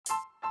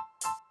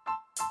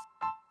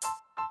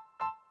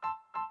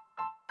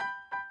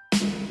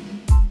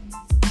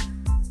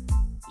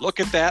Look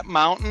at that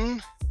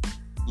mountain.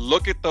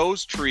 Look at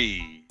those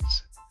trees.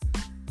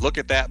 Look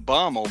at that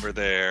bum over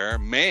there.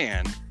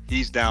 Man,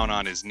 he's down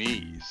on his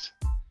knees.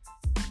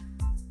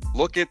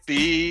 Look at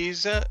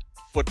these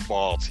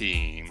football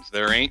teams.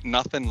 There ain't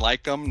nothing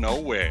like them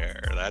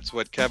nowhere. That's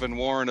what Kevin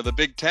Warren of the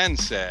Big Ten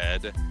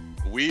said.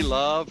 We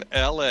love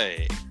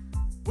LA.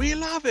 We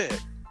love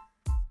it.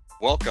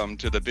 Welcome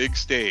to the big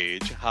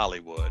stage,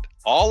 Hollywood.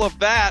 All of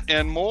that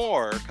and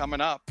more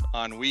coming up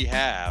on We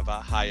Have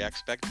High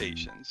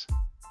Expectations.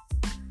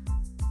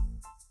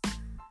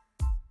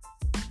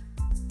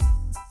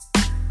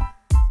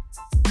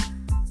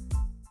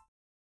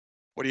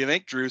 What do you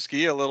think,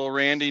 Drewski? A little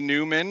Randy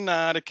Newman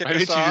to kick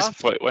us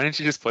off? Why didn't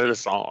you just play the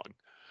song?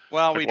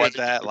 Well, we did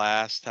that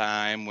last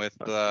time with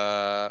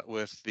the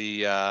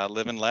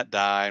Live and Let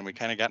Die, and we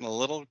kind of got in a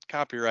little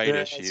copyright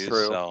issues. That's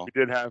true. So we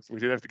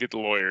did have to get the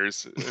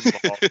lawyers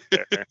involved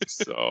there.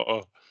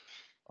 So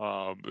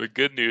the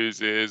good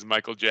news is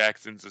Michael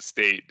Jackson's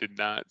estate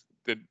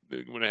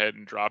went ahead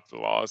and dropped the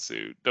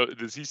lawsuit.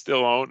 Does he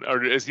still own, or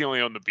does he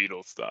only own the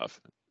Beatles stuff?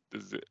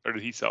 Or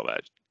did he sell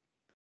that?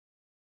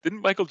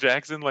 Didn't Michael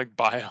Jackson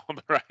buy all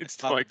the rights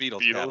to the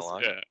Beatles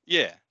catalog?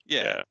 Yeah.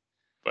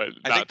 But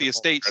I think the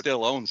estate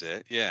still owns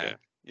it. Yeah.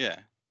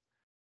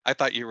 I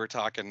thought you were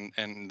talking,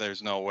 and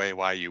there's no way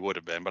why you would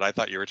have been, but I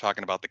thought you were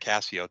talking about the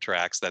Casio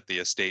tracks that the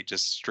estate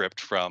just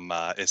stripped from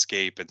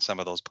Escape and some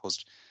of those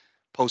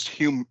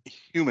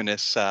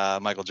post-humanist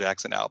Michael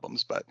Jackson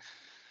albums. But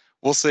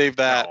we'll save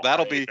that.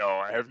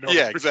 I have no.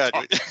 Yeah,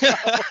 exactly.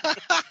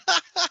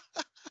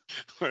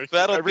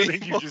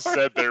 Everything you just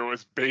said there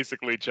was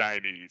basically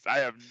Chinese. I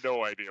have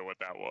no idea what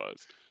that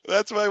was.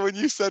 That's why when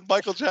you said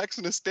Michael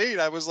Jackson estate,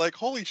 I was like,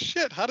 holy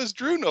shit, how does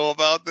Drew know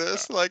about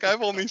this? Yeah.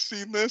 I've only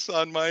seen this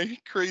on my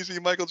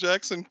crazy Michael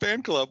Jackson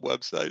fan club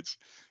websites.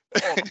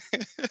 Oh.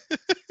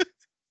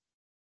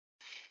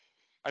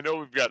 I know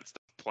we've got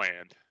stuff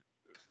planned,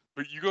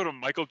 but you go to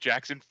Michael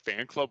Jackson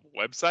fan club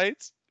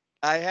websites?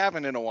 I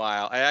haven't in a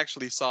while. I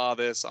actually saw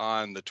this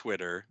on the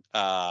Twitter.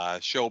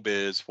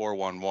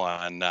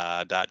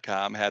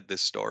 Showbiz411.com had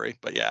this story,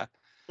 but yeah.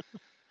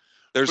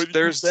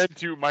 There's been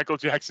to Michael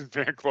Jackson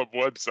fan club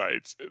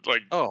websites.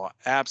 Oh,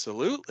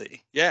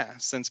 absolutely. Yeah,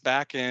 since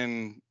back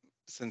in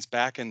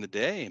the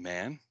day,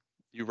 man.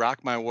 You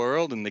Rock My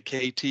World and the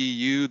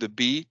KTU, the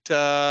Beat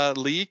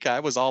leak. I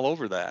was all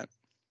over that.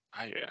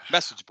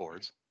 Message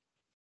boards.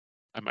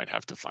 I might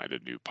have to find a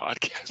new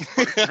podcast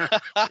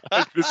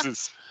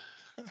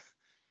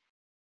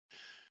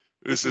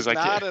This is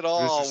not at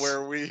all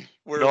where we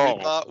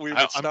thought we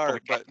would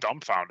start. I'm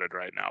dumbfounded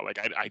right now.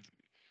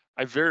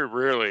 I very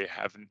rarely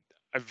am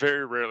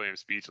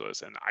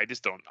speechless, and I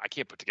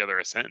can't put together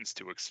a sentence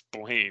to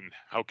explain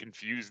how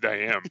confused I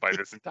am by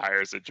this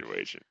entire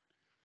situation.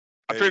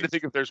 I'm trying to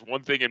think if there's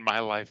one thing in my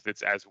life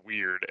that's as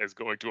weird as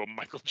going to a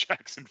Michael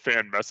Jackson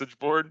fan message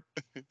board.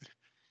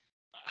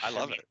 I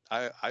love it.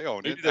 I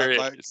own it.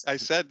 I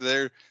said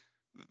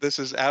this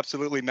is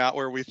absolutely not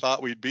where we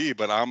thought we'd be,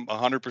 but I'm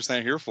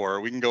 100% here for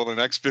it. We can go the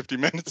next 50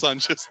 minutes on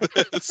just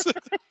this.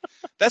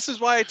 This is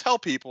why I tell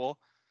people,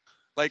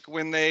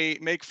 when they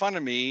make fun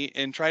of me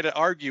and try to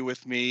argue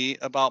with me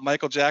about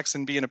Michael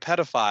Jackson being a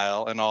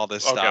pedophile and all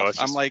this stuff,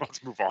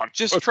 let's move on.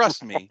 Just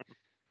trust me.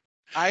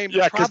 I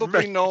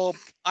probably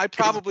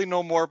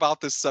know more about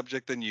this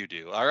subject than you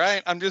do. All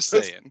right, I'm just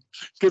saying.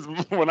 Because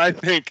when I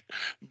think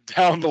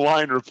down the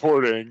line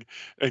reporting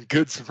and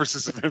good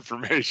sources of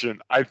information,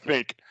 I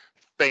think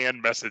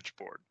fan message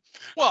board.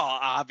 Well,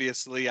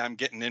 obviously, I'm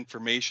getting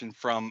information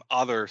from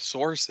other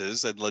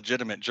sources and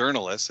legitimate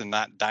journalists, and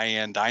not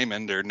Diane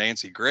Diamond or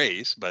Nancy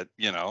Grace. But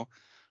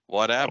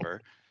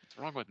whatever. What's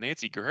wrong with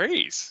Nancy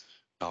Grace?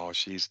 Oh,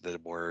 she's the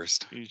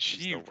worst.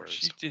 She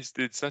just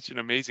did such an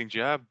amazing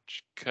job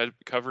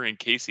covering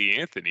Casey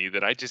Anthony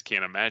that I just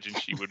can't imagine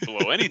she would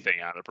blow anything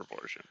out of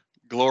proportion.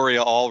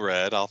 Gloria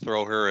Allred, I'll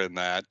throw her in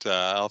that.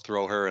 I'll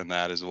throw her in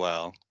that as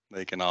well.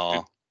 They can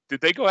all.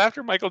 Did they go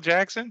after Michael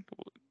Jackson?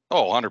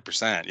 Oh,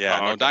 100%. Yeah.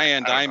 Oh, no, okay.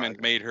 Diane Diamond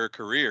made her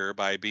career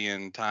by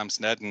being Tom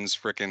Snedden's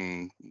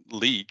freaking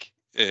leak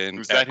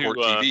at Court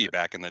TV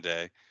back in the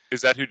day.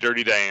 Is that who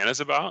Dirty Diana's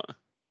about?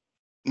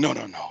 No.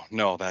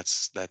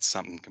 That's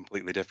something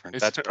completely different.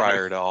 That's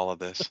prior to all of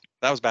this.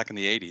 That was back in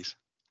the 80s.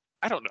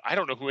 I don't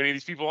know who any of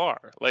these people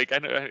are.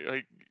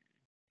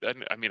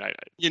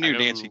 You knew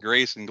Nancy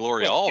Grace and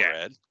Gloria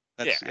Allred.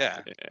 No,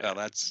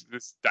 that's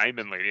this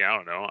Diamond lady. I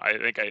don't know. I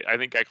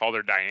think I called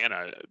her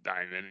Diana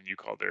Diamond, and you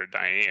called her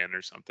Diane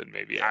or something.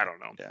 Maybe. Yeah. I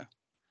don't know. Yeah.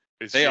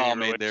 They all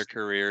made their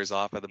careers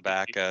off of the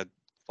back of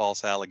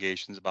false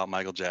allegations about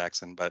Michael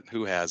Jackson, but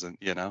who hasn't?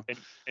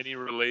 Any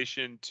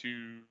relation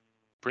to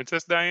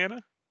Princess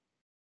Diana?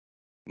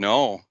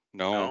 No.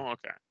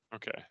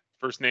 Okay.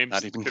 First names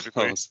not even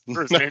typically. Close.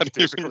 First names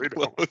typically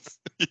close.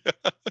 Yeah.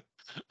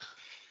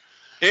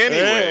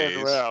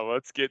 Anyways,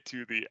 let's get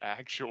to the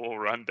actual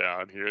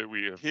rundown here.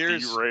 We have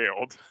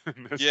derailed.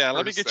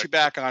 Let me get you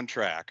back on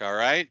track. All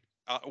right.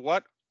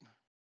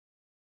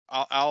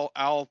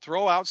 I'll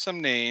throw out some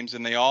names,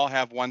 and they all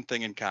have one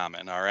thing in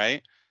common. All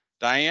right.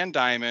 Diane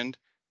Diamond,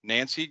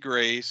 Nancy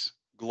Grace,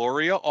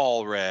 Gloria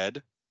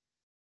Allred,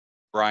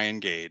 Brian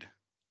Gade.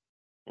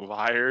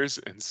 Liars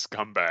and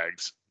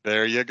scumbags.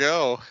 There you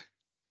go.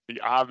 He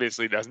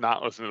obviously does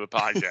not listen to the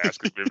podcast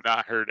because we've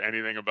not heard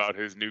anything about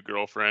his new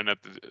girlfriend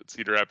at the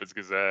Cedar Rapids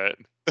Gazette.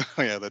 Oh,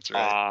 yeah, that's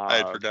right. I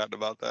had forgotten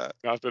about that.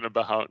 Nothing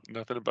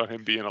about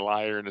him being a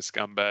liar and a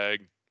scumbag.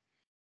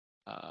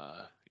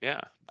 Yeah,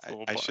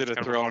 I should have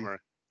thrown. Kind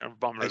of a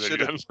bummer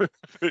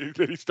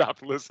that he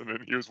stopped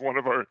listening. He was one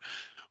of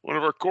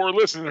our core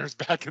listeners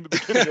back in the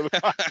beginning of the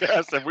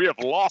podcast, and we have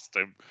lost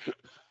him.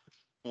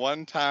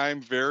 One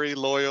time, very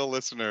loyal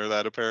listener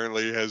that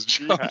apparently has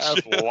jumped.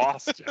 We have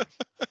lost him.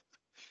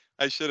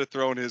 I should have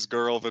thrown his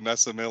girl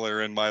Vanessa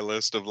Miller in my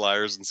list of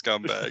liars and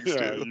scumbags.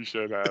 Yeah, too. You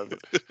should have.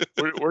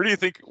 Where do you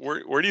think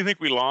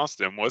we lost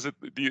him? Was it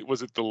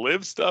the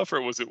live stuff,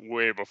 or was it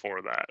way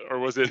before that, or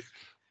was it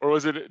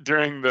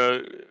during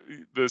the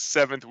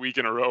 7th week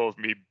in a row of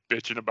me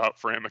bitching about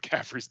Fran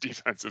McCaffrey's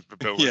defensive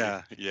ability?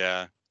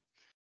 Yeah.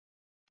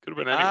 Could have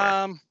been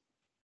anywhere.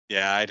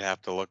 Yeah, I'd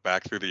have to look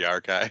back through the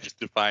archives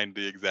to find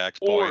the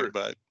exact point,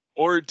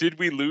 Or did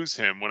we lose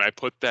him when I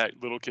put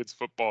that little kid's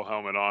football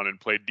helmet on and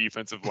played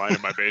defensive line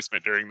in my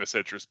basement during the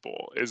Citrus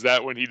Bowl? Is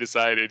that when he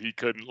decided he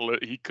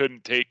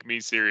couldn't take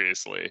me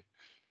seriously?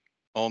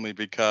 Only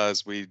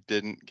because we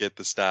didn't get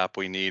the stop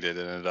we needed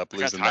and ended up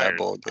losing that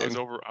bowl game.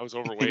 I was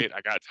overweight. I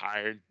got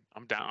tired.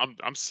 I'm down.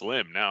 I'm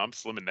slim now. I'm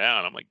slimming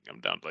down. I'm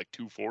down to like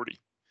 240.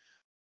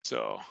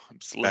 So I'm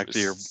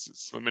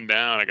slimming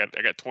down. I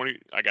got 20.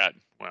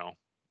 Well,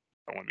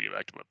 I want to get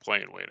back to my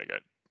playing weight. I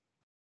got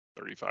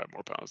 35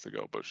 more pounds to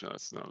go, but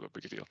that's not a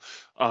big deal.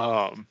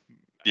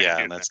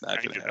 Yeah, that's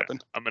not going to happen.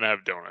 I'm going to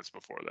have donuts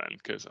before then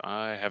because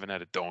I haven't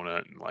had a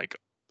donut in like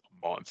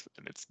a month,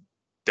 and it's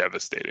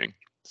devastating.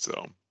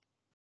 So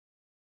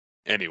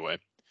anyway,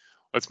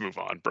 let's move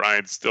on.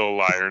 Brian's still a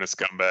liar and a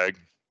scumbag,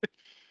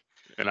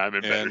 and I'm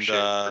in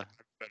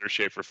better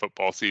shape for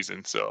football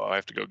season. So I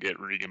have to go get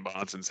Regan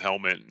Bonson's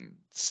helmet and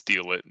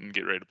steal it and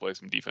get ready to play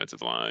some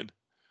defensive line.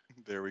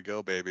 There we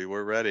go, baby.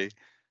 We're ready.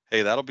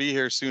 Hey, that'll be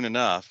here soon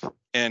enough.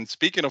 And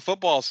speaking of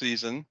football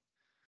season,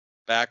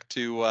 back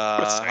to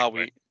how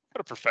we... What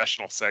a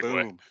professional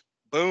segue.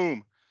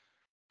 Boom.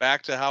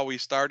 Back to how we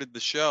started the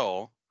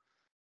show.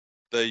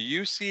 The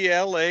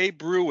UCLA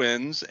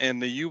Bruins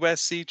and the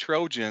USC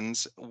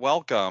Trojans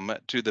welcome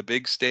to the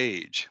big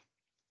stage.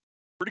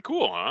 Pretty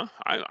cool, huh?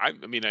 I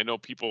mean, I know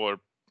people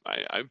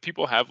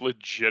people have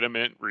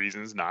legitimate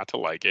reasons not to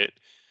like it.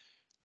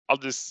 I'll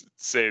just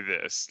say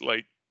this,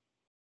 like,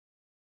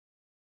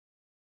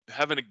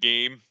 having a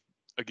game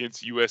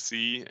against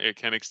USC at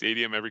Kinnick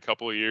Stadium every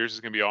couple of years is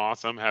going to be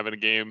awesome. Having a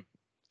game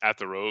at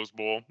the Rose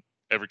Bowl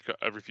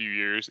every few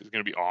years is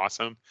going to be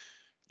awesome.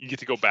 You get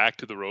to go back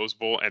to the Rose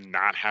Bowl and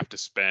not have to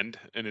spend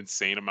an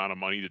insane amount of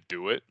money to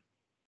do it.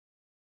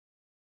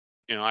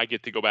 You know, I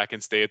get to go back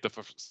and stay at the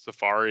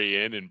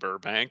Safari Inn in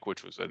Burbank,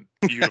 which was a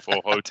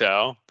beautiful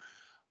hotel.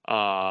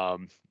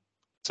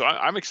 So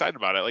I'm excited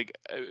about it. Like,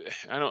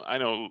 I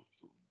know.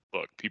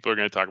 Look, people are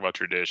going to talk about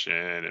tradition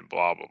and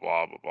blah, blah,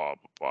 blah, blah, blah,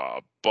 blah,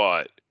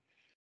 but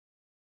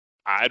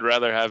I'd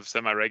rather have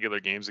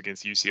semi-regular games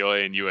against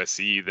UCLA and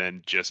USC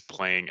than just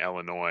playing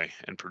Illinois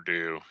and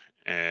Purdue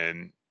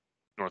and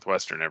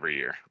Northwestern every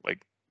year. Like,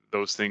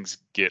 those things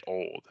get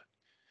old.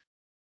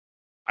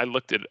 I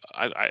looked it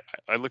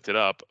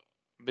up.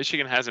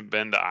 Michigan hasn't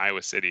been to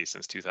Iowa City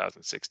since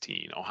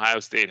 2016.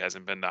 Ohio State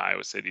hasn't been to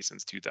Iowa City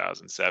since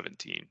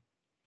 2017.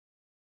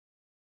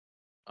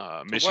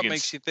 So what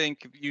makes you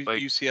think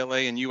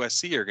UCLA and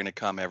USC are going to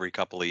come every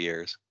couple of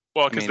years?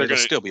 Well, because they're going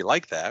to still be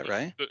like that,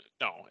 right?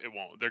 No, it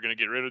won't. They're going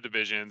to get rid of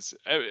divisions.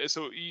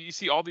 So you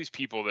see all these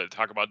people that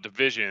talk about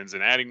divisions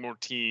and adding more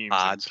teams,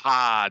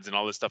 pods and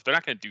all this stuff. They're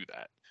not going to do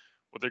that.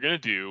 What they're going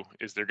to do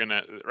is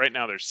right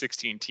now there's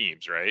 16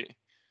 teams, right?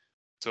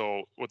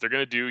 So what they're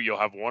going to do, you'll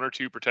have 1 or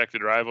 2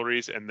 protected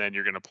rivalries, and then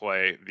you're going to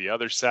play the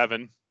other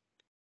 7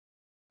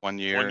 1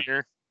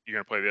 year.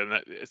 You're going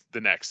to play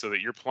the next, so that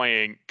you're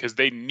playing, because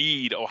they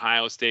need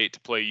Ohio State to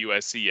play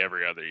USC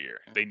every other year.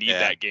 They need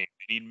that game.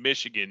 They need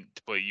Michigan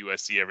to play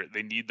USC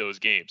they need those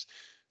games.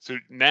 So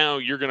now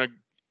you're going to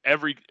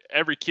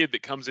every kid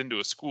that comes into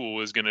a school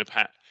is going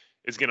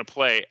to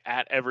play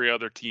at every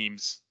other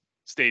team's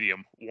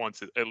stadium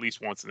at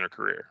least once in their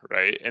career,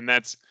 right? And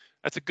that's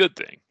a good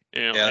thing.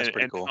 You know, that's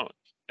pretty cool.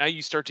 Now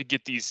you start to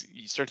get these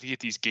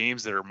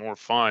games that are more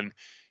fun.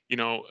 You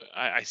know,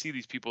 I see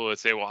these people that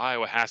say, well,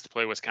 Iowa has to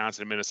play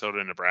Wisconsin, Minnesota,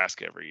 and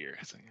Nebraska every year.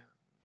 It's like,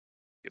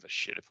 give a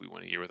shit if we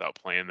went a year without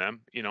playing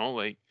them. You know,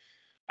 like,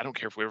 I don't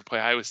care if we ever play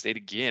Iowa State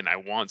again. I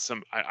want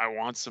some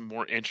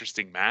more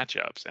interesting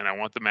matchups, and I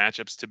want the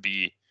matchups to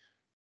be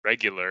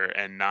regular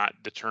and not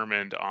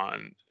determined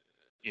on,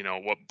 you know,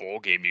 what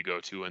bowl game you go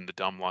to and the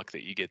dumb luck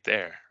that you get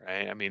there,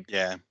 right? I mean,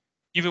 yeah.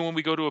 Even when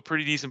we go to a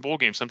pretty decent bowl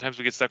game, sometimes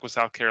we get stuck with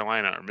South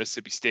Carolina or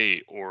Mississippi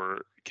State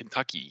or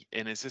Kentucky,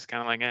 and it's just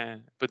kind of like, eh.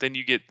 But then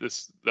you get the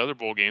other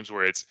bowl games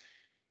where it's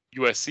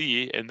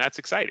USC, and that's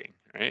exciting,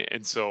 right?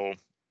 And so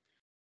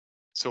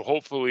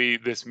hopefully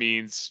this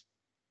means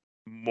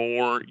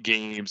more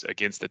games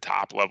against the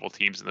top level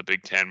teams in the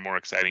Big Ten, more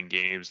exciting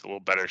games, a little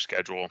better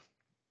schedule.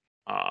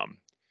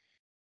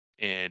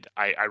 And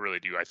I really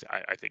do.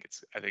 I think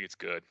it's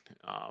good.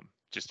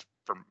 Just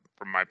from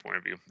my point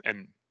of view.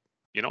 And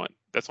you know what?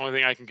 That's the only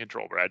thing I can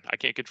control, Brad. I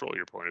can't control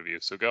your point of view.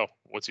 So go.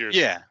 What's yours?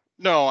 Yeah.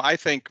 No, I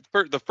think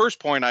the first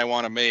point I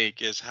want to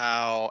make is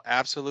how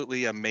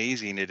absolutely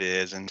amazing it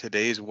is in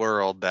today's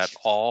world that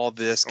all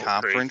this So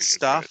conference crazy, isn't it?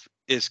 stuff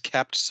is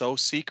kept so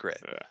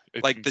secret.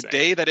 It's Like the insane.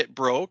 day that it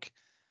broke,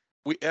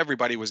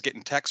 everybody was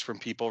getting texts from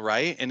people,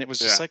 right? And it was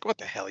just Yeah. like, what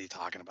the hell are you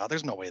talking about?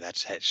 There's no way that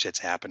shit's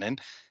happening.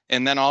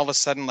 And then all of a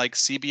sudden, like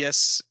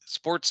CBS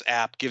Sports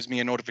app gives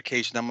me a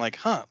notification. I'm like,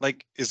 huh,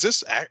 like, is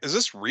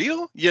this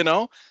real? You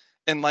know?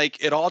 And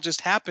like it all just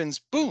happens,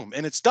 boom,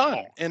 and it's done.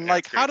 Oh, And yeah,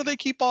 like, it's how do crazy. they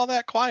keep all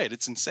that quiet?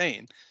 It's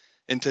insane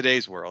in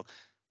today's world.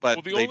 But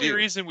Well, the they only do.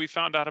 reason we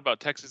found out about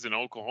Texas and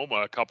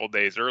Oklahoma a couple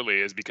days early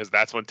is because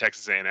that's when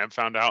Texas A&M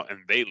found out and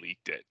they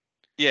leaked it.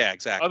 Yeah,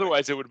 exactly.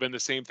 Otherwise, it would have been the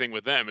same thing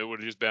with them. It would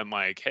have just been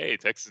like, hey,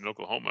 Texas and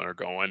Oklahoma are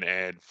going,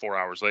 and 4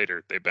 hours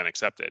later, they've been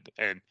accepted.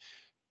 And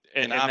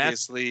And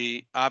that's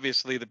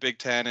obviously the Big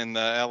Ten and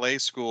the LA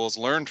schools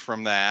learned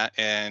from that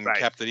and right.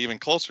 kept it even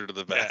closer to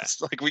the Yeah.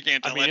 vest. Like we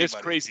can't I tell mean, it's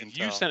anybody crazy.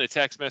 You until sent a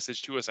text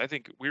message to us. I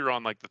think we were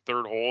on like the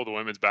third hole of the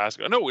women's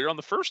basketball. No, we were on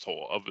the first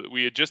hole of it.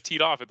 We had just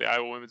teed off at the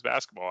Iowa women's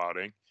basketball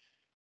outing,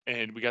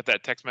 and we got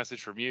that text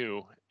message from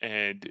you.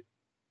 And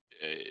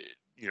uh,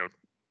 you know,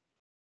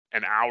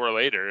 an hour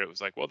later, it was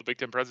like, well, the Big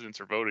Ten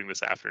presidents are voting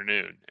this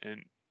afternoon,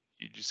 and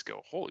you just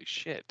go, holy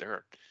shit,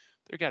 there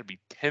got to be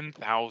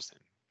 10,000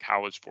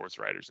 college sports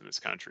writers in this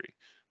country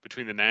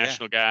between the yeah.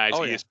 national guys,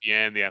 Oh yeah.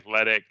 ESPN, the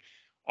Athletic,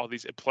 all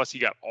these. Plus, you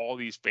got all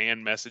these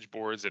fan message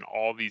boards and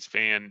all these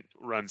fan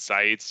run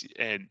sites,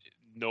 and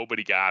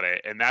nobody got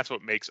it. And that's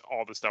what makes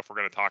all the stuff we're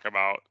going to talk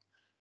about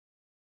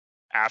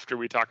after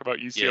we talk about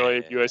UCLA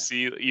and Yeah.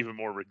 USC even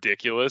more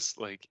ridiculous.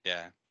 Like,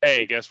 Yeah.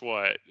 hey, guess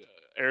what?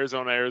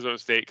 Arizona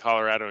State,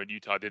 Colorado, and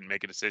Utah didn't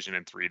make a decision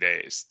in 3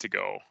 days to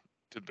go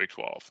to the Big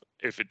 12.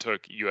 If it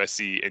took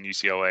USC and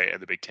UCLA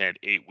and the Big 10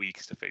 8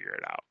 weeks to figure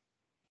it out.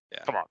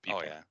 Yeah. Come on, Oh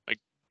people. yeah. Like,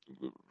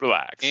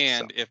 relax. So,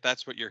 And if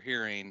that's what you're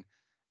hearing,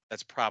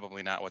 that's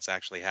probably not what's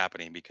actually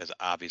happening because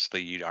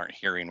obviously you aren't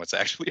hearing what's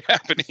actually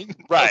happening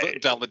right.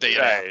 until the day it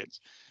Right. happens.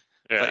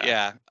 But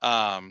Yeah.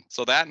 yeah,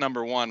 so that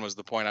number one was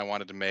the point I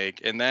wanted to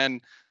make. And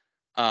then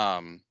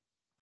um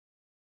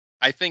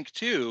I think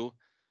too,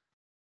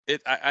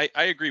 I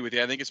agree with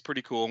you. I think it's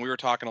pretty cool. And we were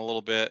talking a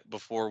little bit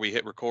before we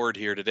hit record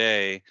here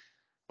today,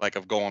 like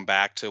of going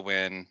back to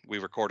when we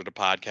recorded a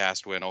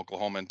podcast when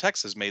Oklahoma and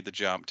Texas made the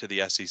jump to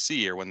the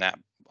SEC or when that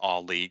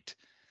all leaked.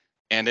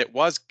 And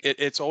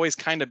it's always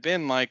kind of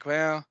been like,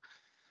 well,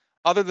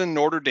 other than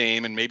Notre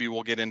Dame, and maybe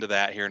we'll get into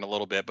that here in a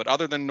little bit, but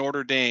other than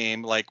Notre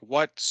Dame, like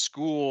what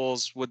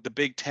schools would the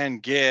Big Ten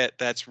get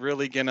that's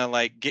really gonna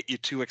like get you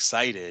too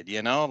excited?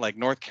 You know, like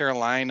North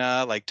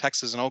Carolina, like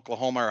Texas and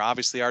Oklahoma are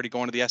obviously already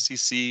going to the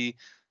SEC.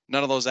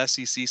 None of those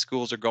SEC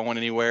schools are going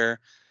anywhere.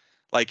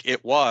 Like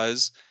it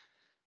was,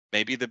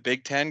 maybe the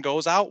Big Ten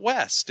goes out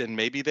west and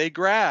maybe they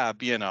grab,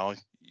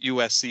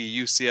 USC,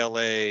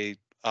 UCLA,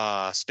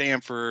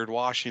 Stanford,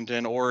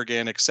 Washington,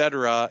 Oregon,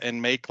 etc.,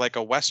 and make like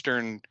a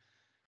Western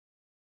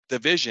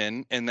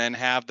division and then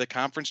have the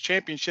conference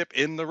championship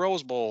in the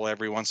Rose Bowl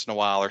every once in a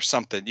while or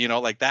something,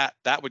 like that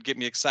would get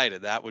me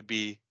excited. That would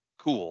be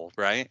cool,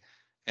 right?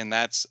 And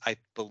that's, I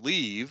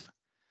believe,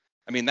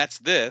 I mean, that's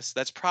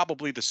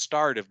probably the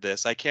start of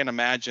this. I can't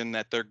imagine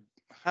that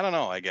I don't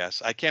know, I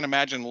guess. I can't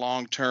imagine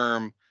long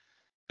term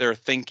they're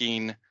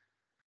thinking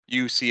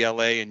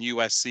UCLA and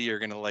USC are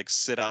going to like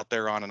sit out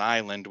there on an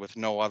island with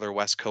no other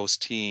West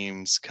Coast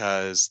teams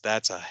because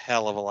that's a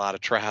hell of a lot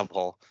of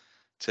travel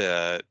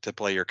to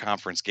play your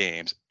conference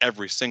games.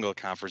 Every single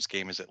conference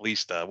game is at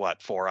least a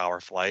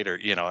 4-hour flight or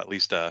at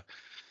least a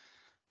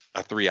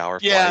 3-hour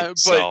flight. Yeah. But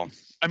So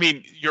I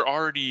mean, you're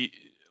already,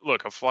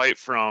 look, a flight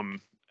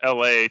from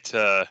LA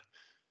to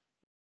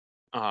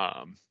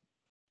um,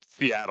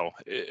 Seattle.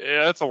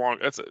 That's a long,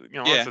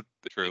 yeah,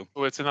 true.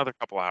 it's another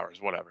couple hours,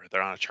 whatever.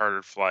 They're on a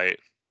chartered flight.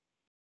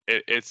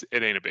 It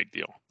ain't a big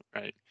deal,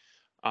 right?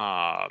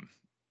 Um,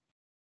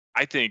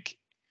 I think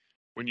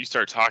when you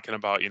start talking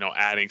about,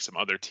 adding some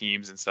other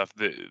teams and stuff,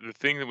 the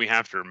thing that we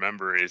have to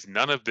remember is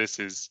none of this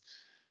is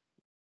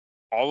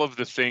all of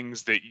the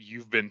things that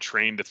you've been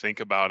trained to think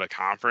about a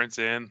conference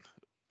in,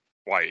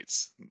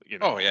 flights,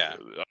 Oh yeah,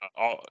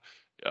 all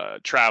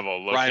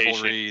travel, location,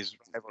 rivalries,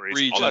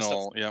 rivalries, all that stuff's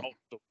regional. Yep. out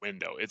the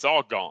window. It's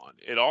all gone.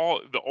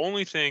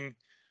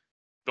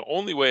 The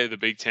only way the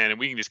Big Ten, and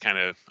we can just kind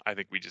of, I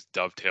think we just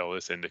dovetail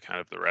this into kind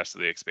of the rest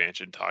of the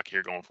expansion talk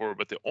here going forward.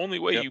 But the only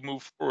way Yep. you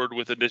move forward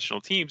with additional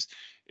teams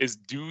is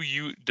do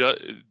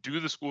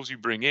the schools you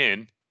bring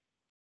in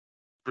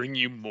bring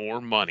you more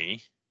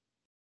money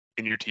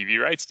in your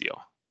TV rights deal?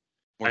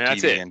 More And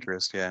that's TV it,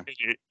 interest. Yeah.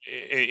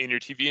 in your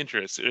TV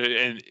interest.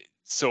 And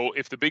so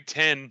if the Big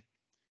Ten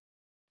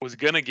was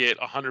going to get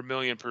 100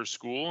 million per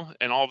school,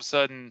 and all of a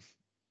sudden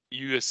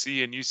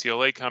USC and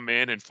UCLA come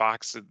in and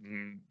Fox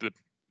and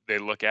they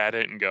look at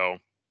it and go,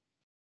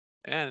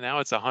 and now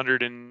it's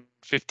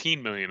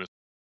 115 million.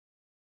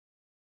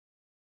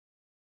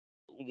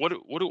 What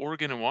do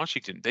Oregon and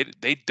Washington?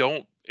 They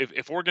don't.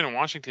 If Oregon and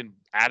Washington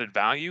added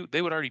value,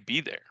 they would already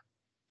be there.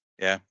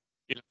 Yeah.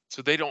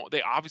 So they don't.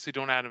 They obviously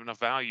don't add enough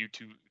value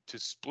to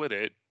split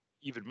it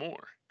even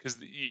more, because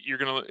you're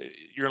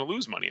gonna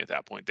lose money at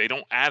that point. They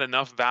don't add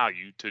enough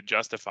value to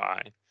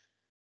justify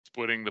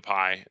splitting the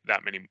pie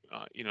that many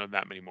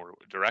that many more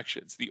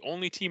directions. The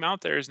only team out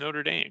there is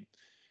Notre Dame.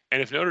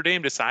 And if Notre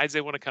Dame decides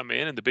they want to come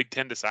in and the Big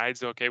Ten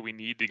decides, okay, we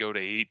need to go to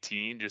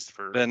 18 just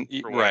for Then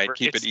right, whatever,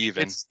 keep it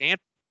even. it's Stanford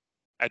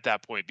at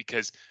that point,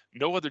 because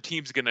no other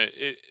team's gonna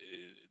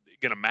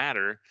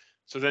matter.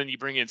 So then you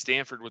bring in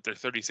Stanford with their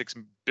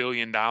 $36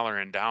 billion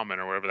endowment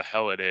or whatever the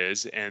hell it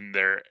is, and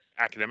their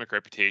academic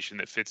reputation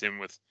that fits in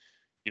with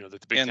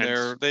that the Big And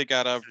Ten's they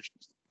got a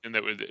and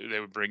that they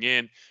would bring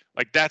in,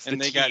 like that's the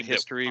and they got team that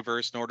history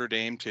versus Notre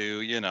Dame too,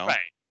 right.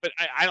 But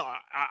I don't.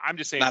 I'm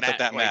just saying Not that that,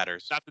 that like,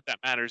 matters. not that that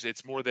matters.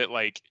 It's more that,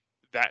 like,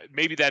 that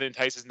maybe that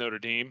entices Notre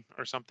Dame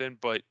or something.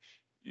 But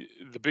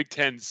the Big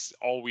Ten's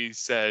always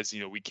says,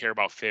 we care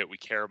about fit, we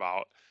care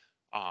about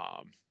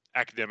um,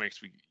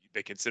 academics.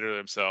 They consider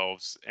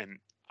themselves an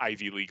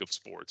Ivy League of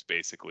sports,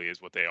 basically,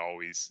 is what they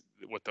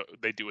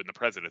do in the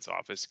president's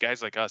office.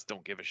 Guys like us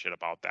don't give a shit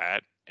about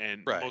that,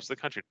 and Right. most of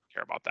the country don't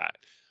care about that.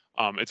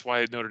 It's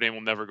why Notre Dame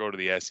will never go to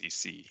the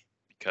SEC,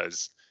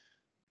 because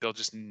they'll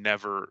just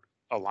never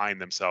align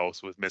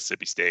themselves with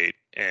Mississippi State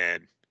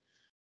and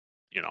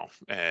you know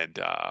and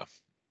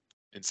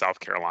in South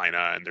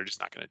Carolina, and they're just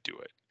not going to do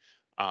it.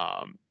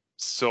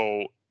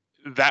 So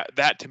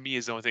that to me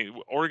is the only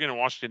thing. Oregon and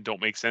Washington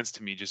don't make sense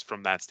to me, just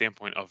from that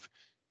standpoint of,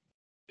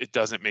 it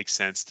doesn't make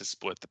sense to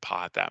split the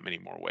pot that many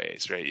more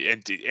ways, right?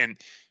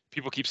 And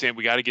people keep saying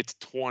we got to get to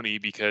 20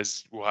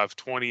 because we'll have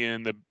 20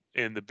 in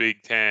the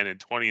Big Ten and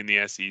 20 in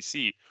the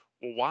SEC.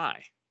 Well,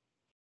 why?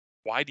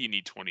 Why do you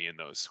need 20 in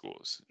those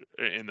schools,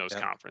 in those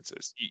Yep.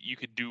 conferences? You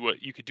could do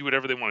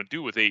whatever they want to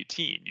do with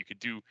 18. You could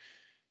do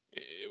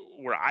eh,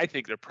 where I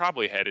think they're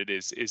probably headed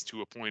is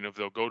to a point of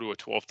they'll go to a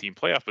 12-team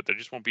playoff, but there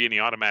just won't be any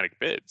automatic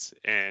bids.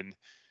 And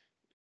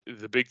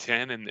the Big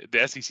Ten and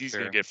the SEC is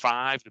going to Sure. get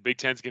 5, the Big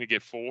Ten is going to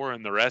get 4,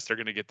 and the rest are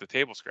going to get the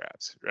table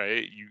scraps,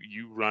 right?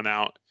 You run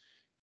out.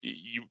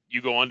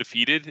 You go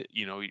undefeated.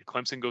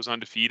 Clemson goes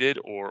undefeated,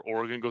 or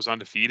Oregon goes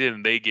undefeated,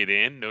 and they get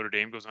in. Notre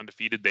Dame goes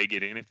undefeated, they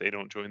get in if they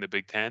don't join the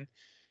Big Ten,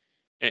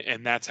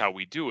 and that's how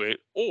we do it.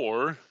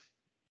 Or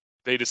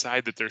they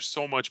decide that there's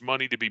so much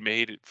money to be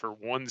made for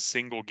one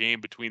single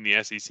game between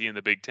the SEC and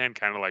the Big Ten,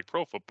 kind of like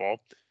pro football,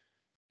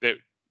 that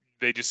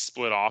they just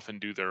split off and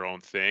do their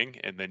own thing.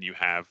 And then you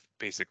have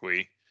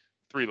basically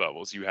 3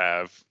 levels. You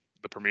have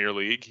the Premier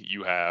League,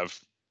 you have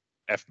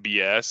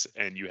FBS,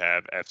 and you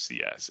have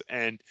FCS.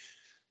 And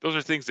those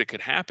are things that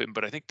could happen,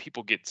 but I think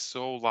people get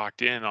so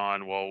locked in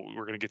on, well,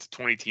 we're going to get to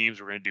 20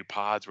 teams, we're going to do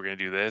pods, we're going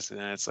to do this, and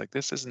it's like,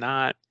 this is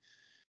not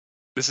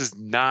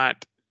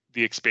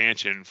the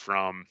expansion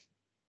from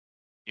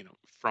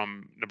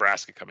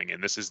Nebraska coming in.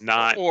 This is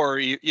not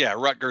Yeah,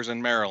 Rutgers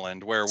and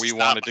Maryland, where this we is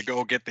not wanted to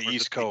go get the or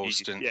East the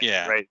Coast, and yeah,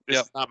 yeah, right. This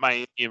yep, is not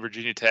Miami and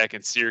Virginia Tech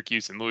and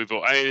Syracuse and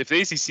Louisville. I mean,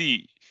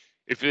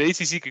 if the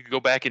ACC could go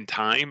back in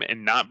time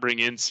and not bring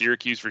in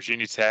Syracuse,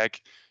 Virginia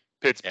Tech, yeah,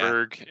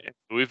 Pittsburgh, and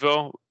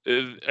Louisville,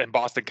 and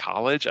Boston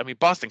College. I mean,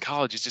 Boston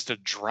College is just a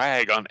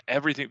drag on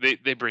everything.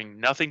 They bring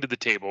nothing to the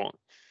table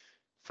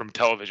from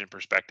television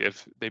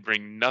perspective. They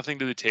bring nothing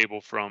to the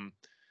table from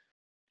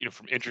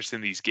interest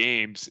in these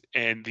games,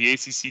 and the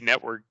ACC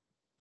network,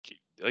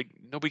 like,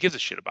 nobody gives a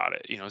shit about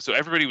it. So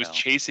everybody was no,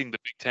 chasing the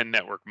Big Ten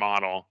network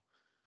model.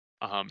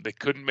 They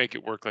couldn't make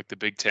it work like the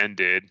Big Ten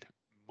did,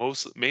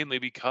 mainly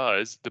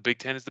because the Big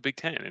Ten is the Big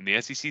Ten and the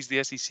SEC is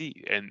the SEC.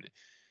 And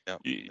yep.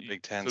 The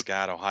Big so Ten's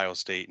got Ohio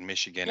State and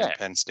Michigan yeah, and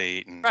Penn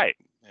State right.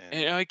 and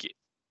And like,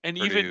 and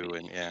even, Purdue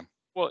and yeah,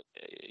 well,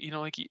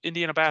 like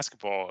Indiana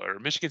basketball or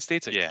Michigan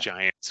State's a yeah,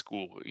 giant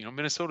school.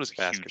 Minnesota's a huge,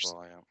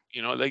 basketball,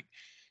 yeah, like,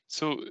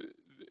 so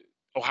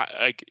Ohio,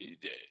 like,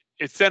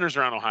 it centers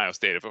around Ohio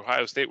State. If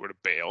Ohio State were to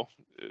bail,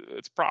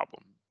 it's a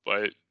problem.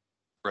 But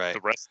right.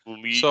 the rest of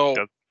the league So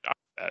doesn't got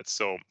that.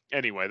 So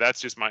anyway, that's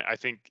just I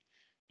think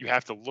you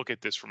have to look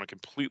at this from a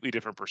completely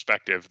different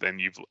perspective than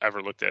you've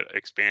ever looked at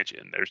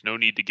expansion. There's no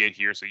need to get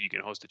here so you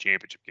can host a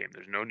championship game.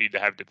 There's no need to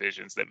have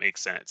divisions that make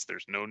sense.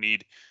 There's no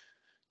need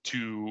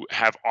to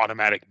have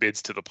automatic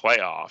bids to the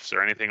playoffs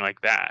or anything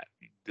like that.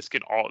 This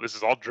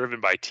is all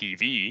driven by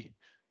TV,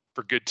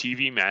 for good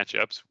TV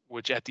matchups,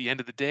 which at the end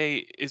of the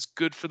day is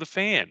good for the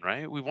fan,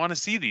 right? We want to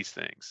see these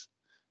things.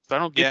 So I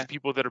don't get yeah, the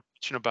people that are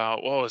bitching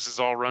about, well, this is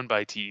all run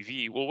by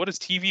TV. Well, what does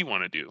TV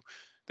want to do?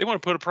 They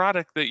want to put a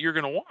product that you're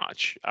going to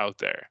watch out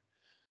there.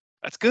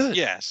 That's good.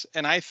 yes,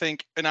 and I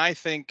think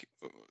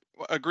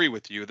agree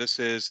with you. This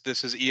is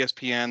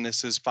ESPN,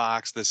 this is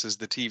Fox, this is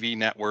the TV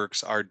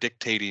networks are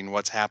dictating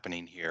what's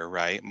happening here,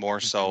 right? More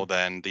Hmm. so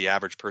than the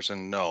average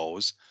person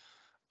knows.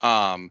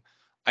 Um,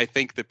 I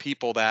think the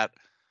people that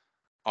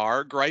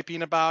are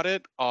griping about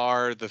it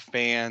are the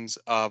fans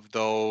of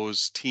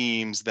those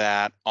teams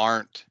that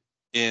aren't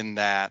in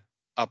that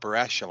upper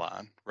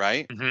echelon,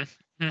 right?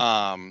 Hmm.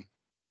 Um,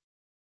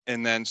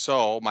 And then,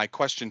 so my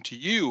question to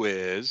you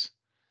is,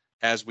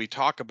 as we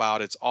talk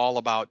about, it's all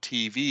about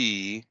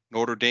TV.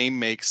 Notre Dame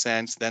makes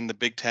sense. Then the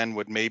Big Ten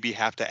would maybe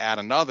have to add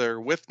another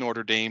with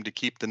Notre Dame to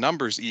keep the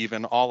numbers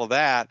even, all of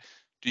that.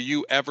 Do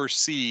you ever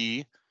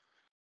see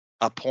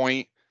a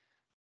point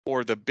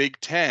for the Big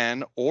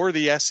Ten or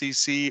the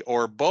SEC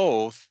or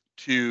both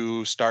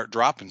to start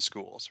dropping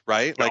schools,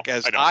 right? No, Like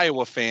as I don't.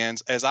 Iowa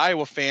fans,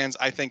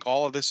 I think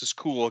all of this is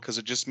cool because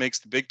it just makes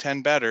the Big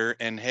Ten better.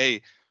 And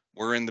hey,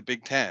 we're in the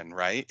Big Ten,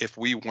 right? If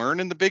we weren't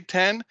in the Big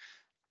Ten,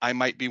 I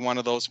might be one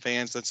of those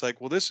fans that's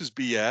like, well, this is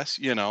BS,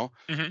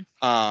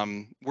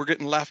 Hmm. we're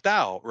getting left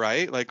out,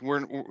 right? Like we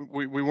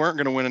weren't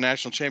going to win a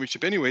national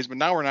championship anyways, but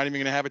now we're not even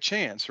going to have a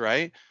chance,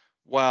 right?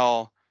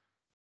 Well,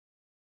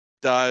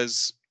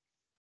 does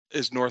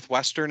is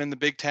Northwestern in the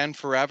Big Ten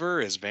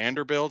forever? Is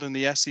Vanderbilt in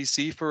the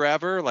SEC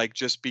forever? Like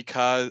just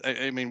because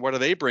I mean, what do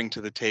they bring to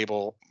the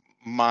table?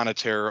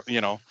 Monetary,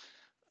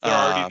 They're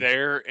already uh,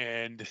 there,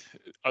 and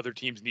other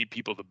teams need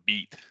people to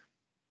beat,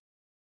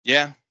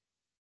 yeah,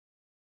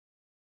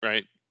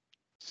 right?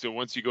 So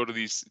once you go to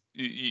these,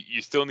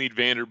 you still need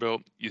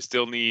Vanderbilt, you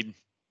still need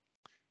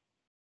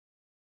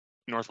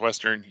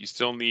Northwestern, you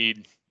still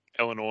need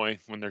Illinois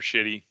when they're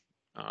shitty.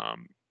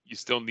 You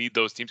still need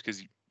those teams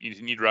because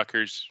you need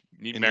Rutgers,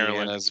 you need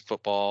Maryland, Indiana's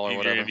football or you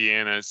need your whatever.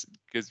 Indianas,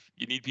 because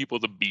you need people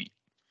to beat.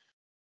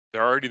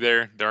 They're already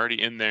there. They're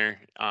already in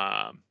there.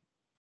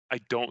 I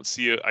don't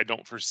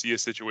foresee a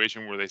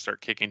situation where they start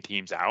kicking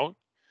teams out.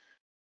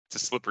 It's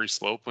a slippery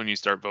slope when you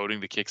start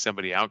voting to kick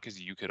somebody out because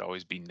you could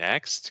always be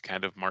next.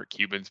 Kind of Mark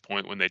Cuban's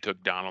point when they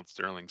took Donald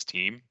Sterling's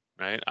team,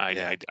 right?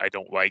 Yeah. I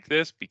don't like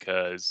this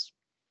because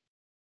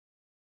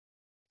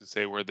to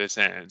say where this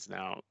ends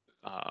now.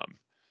 Um,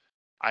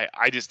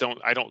 I just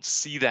don't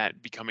see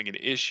that becoming an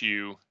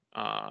issue.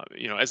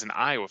 As an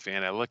Iowa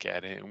fan, I look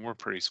at it and we're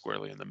pretty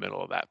squarely in the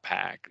middle of that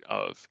pack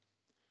of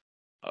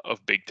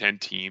Big Ten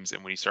teams.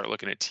 And when you start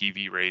looking at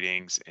TV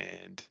ratings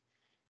and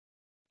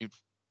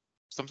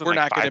something We're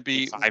like not going to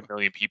be 5.5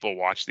 million people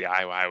watch the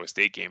Iowa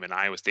State game, and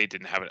Iowa State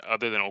didn't have it,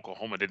 other than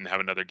Oklahoma, didn't have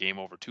another game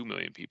over 2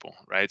 million people,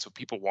 right? So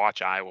people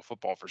watch Iowa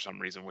football for some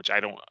reason, which I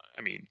don't.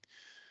 I mean,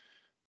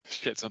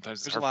 shit, sometimes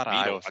it's there's a hard for lot of me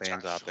to Iowa watch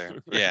fans out there.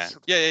 Iowa. Right? Yeah.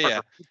 Yeah, Sometimes yeah, it's hard yeah.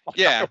 for me to watch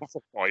Yeah. Iowa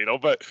football,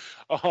 but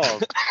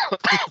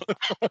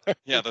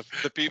Yeah,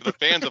 the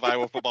fans of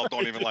Iowa football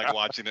don't even like yeah.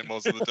 watching it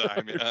most of the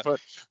time. Yeah. But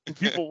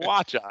people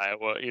watch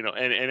Iowa,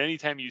 and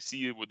anytime you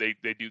see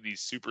they do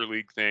these super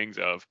league things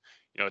of,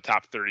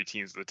 top 30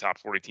 teams, the top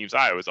 40 teams,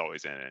 Iowa's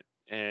always in it.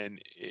 And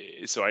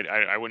so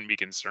I wouldn't be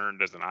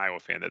concerned as an Iowa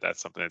fan that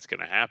that's something that's going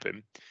to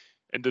happen.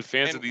 And the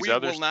fans of And these we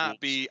other will not schools,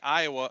 be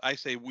Iowa. I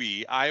say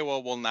Iowa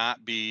will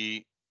not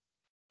be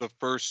the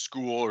first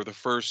school or the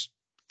first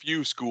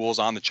few schools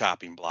on the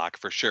chopping block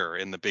for sure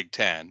in the Big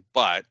Ten.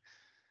 But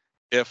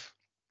if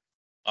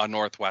a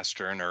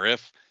Northwestern or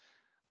if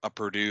a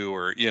Purdue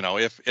or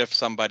if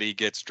somebody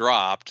gets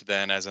dropped,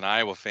 then as an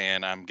Iowa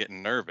fan, I'm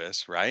getting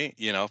nervous, right?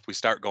 If we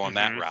start going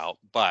that hmm route,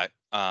 but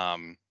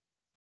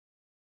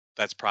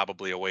that's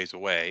probably a ways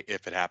away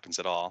if it happens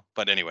at all.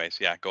 But anyways,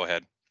 yeah, go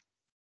ahead.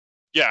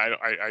 yeah,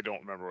 I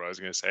don't remember what I was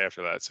going to say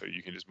after that, so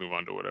you can just move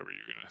on to whatever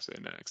you're going to say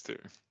next too.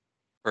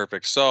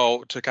 Perfect.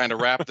 So to kind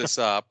of wrap this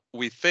up,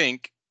 we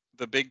think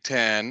the Big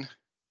Ten,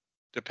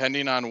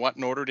 depending on what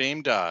Notre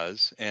Dame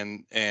does,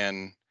 and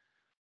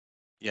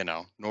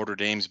Notre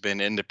Dame's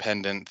been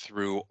independent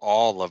through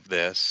all of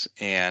this,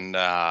 and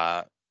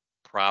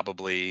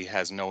probably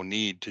has no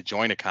need to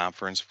join a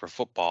conference for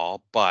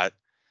football, but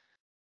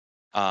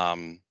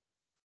um,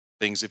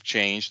 things have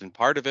changed, and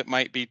part of it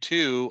might be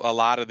too. A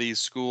lot of these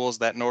schools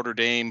that Notre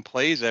Dame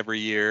plays every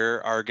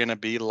year are going to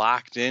be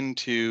locked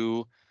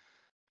into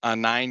a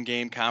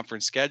 9-game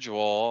conference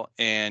schedule,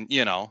 and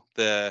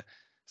the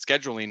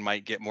scheduling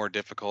might get more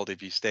difficult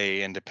if you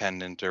stay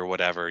independent or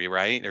whatever,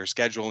 right? Or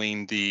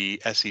scheduling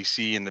the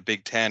SEC and the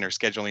Big Ten or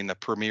scheduling the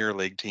Premier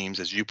League teams,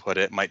 as you put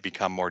it, might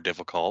become more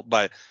difficult.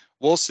 But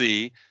we'll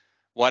see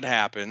what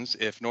happens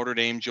if Notre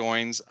Dame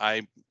joins.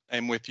 I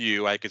am with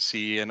you. I could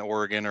see an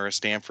Oregon or a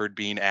Stanford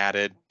being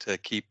added to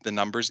keep the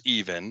numbers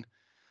even.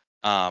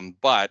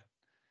 But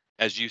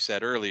as you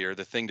said earlier,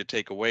 the thing to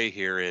take away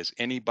here is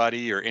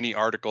anybody or any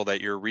article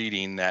that you're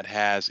reading that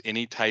has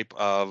any type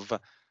of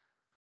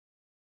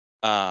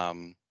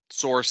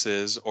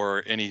sources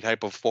or any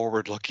type of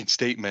forward-looking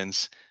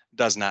statements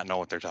does not know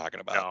what they're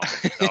talking about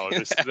No,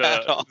 this at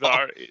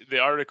all. the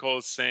article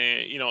is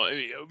saying,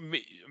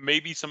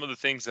 maybe some of the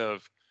things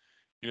of,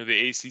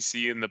 the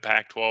ACC and the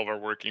Pac-12 are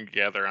working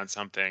together on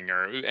something,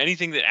 or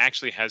anything that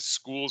actually has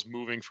schools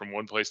moving from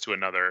one place to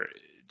another.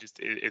 Just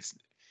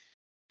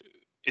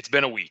it's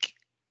been a week,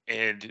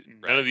 and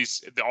none of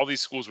Right. all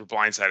these schools were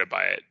blindsided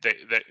by it.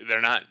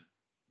 They're not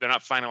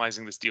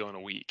finalizing this deal in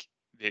a week.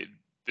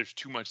 There's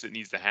too much that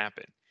needs to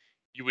happen.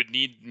 You would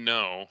need to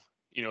know,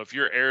 if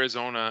you're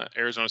Arizona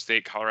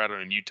State, Colorado,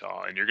 and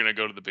Utah, and you're going to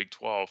go to the Big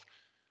 12.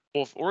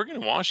 Well, if Oregon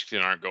and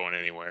Washington aren't going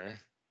anywhere,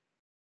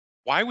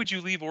 why would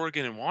you leave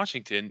Oregon and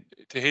Washington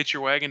to hitch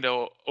your wagon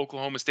to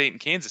Oklahoma State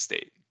and Kansas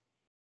State,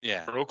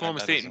 Yeah, or that, Oklahoma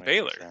that State doesn't and make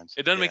any Baylor? sense.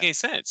 It doesn't make Yeah. any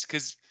sense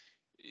because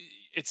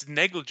it's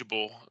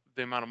negligible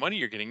the amount of money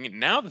you're getting.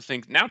 Now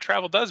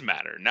travel does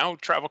matter. Now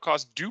travel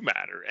costs do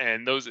matter,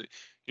 and those,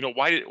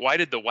 why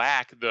did the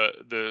WAC,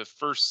 the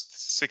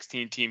first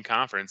 16 team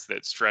conference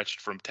that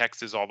stretched from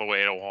Texas all the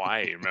way to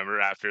Hawaii, remember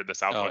after the Oh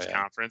Southwest yeah.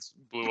 Conference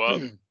blew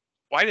up?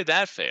 Why did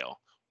that fail?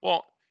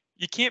 Well,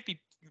 you can't be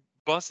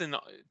bussing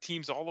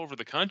teams all over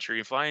the country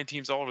and flying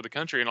teams all over the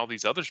country and all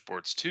these other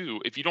sports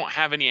too if you don't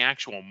have any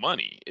actual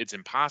money. It's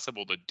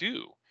impossible to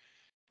do.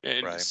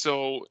 And Right.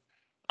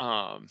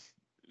 um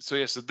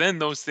yeah, so then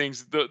those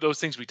things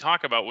we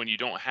talk about when you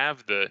don't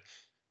have the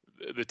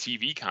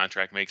TV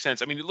contract make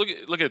sense. I mean, look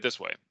at it this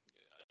way.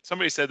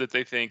 Somebody said that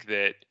they think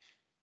that,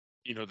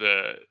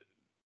 the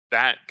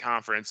that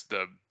conference,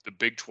 the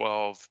Big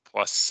 12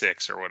 plus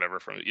 6 or whatever,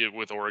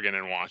 with Oregon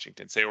and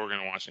Washington, say Oregon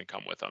and Washington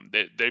come with them,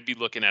 they'd be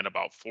looking at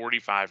about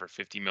 45 or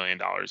 50 million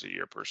dollars a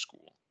year per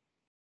school.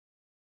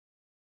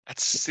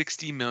 That's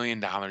 60 million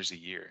dollars a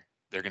year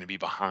they're going to be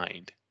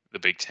behind the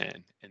Big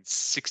 10, and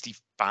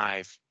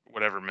 65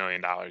 whatever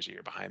million dollars a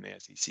year behind the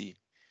SEC.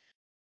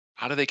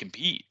 How do they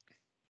compete?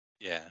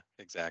 Yeah,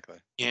 exactly.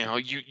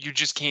 You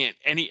just can't.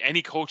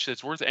 Any coach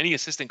that's worth, any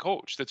assistant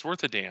coach that's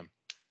worth a damn,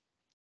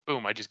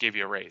 boom, I just gave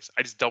you a raise.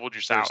 I just doubled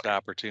your First salary.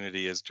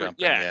 opportunity is But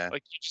jumping. yeah, Yeah.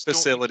 like you can't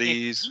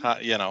Facilities,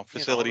 compete.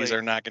 facilities Like,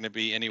 are not going to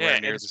be yeah, anywhere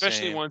and near the same.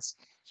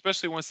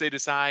 especially once they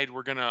decide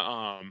we're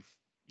gonna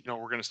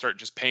start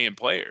just paying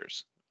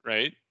players,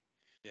 right?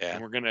 And Yeah.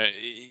 we're gonna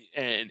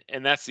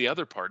and that's the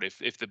other part.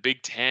 If the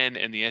Big Ten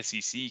and the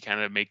SEC kind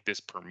of make this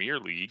Premier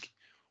League,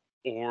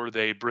 or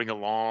they bring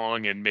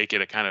along and make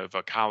it a kind of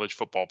a college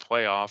football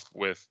playoff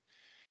with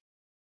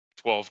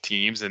 12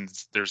 teams, and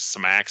there's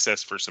some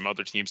access for some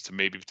other teams to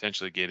maybe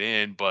potentially get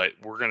in, but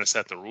we're going to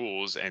set the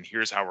rules, and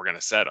here's how we're going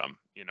to set them.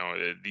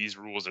 These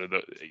rules are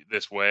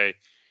this way.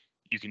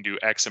 You can do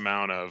X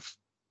amount of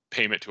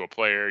payment to a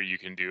player. You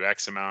can do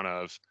X amount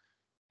of,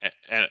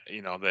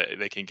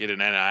 they can get an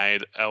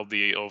NIL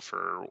deal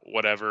for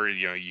whatever.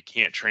 You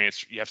can't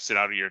transfer. You have to sit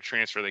out of your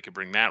transfer. They could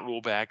bring that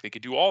rule back. They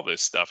could do all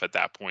this stuff at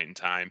that point in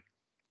time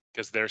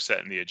because they're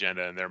setting the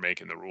agenda and they're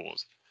making the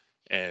rules.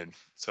 And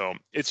so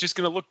it's just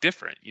going to look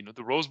different.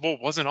 The Rose Bowl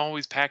wasn't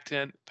always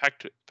Pac-10,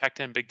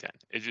 Pac-10, Big Ten.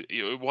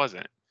 It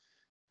wasn't.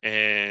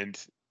 And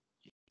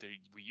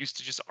we used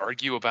to just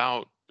argue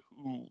about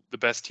who the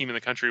best team in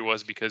the country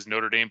was because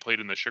Notre Dame played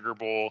in the Sugar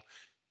Bowl,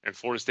 and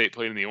Florida State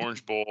played in the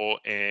Orange Bowl,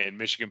 and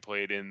Michigan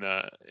played in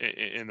the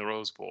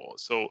Rose Bowl.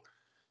 So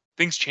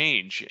things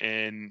change,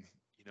 and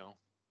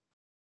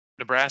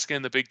Nebraska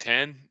in the Big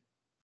Ten,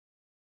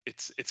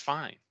 it's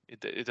fine.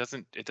 It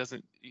doesn't.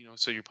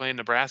 So you're playing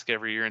Nebraska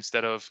every year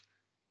instead of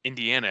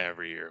Indiana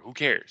every year. Who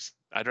cares?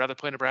 I'd rather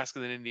play Nebraska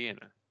than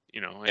Indiana.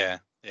 And Yeah.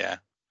 Yeah.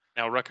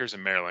 now Rutgers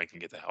and Maryland can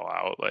get the hell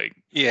out. Like,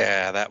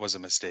 Yeah, that was a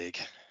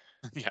mistake.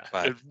 yeah,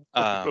 But it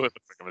really looks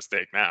like a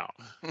mistake now.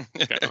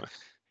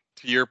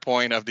 to your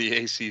point of the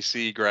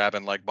ACC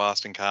grabbing like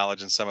Boston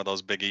College and some of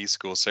those Big East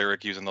schools,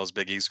 Syracuse and those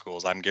Big East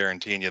schools, I'm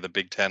guaranteeing you the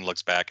Big Ten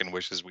looks back and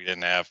wishes we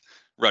didn't have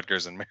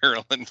Rutgers and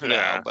Maryland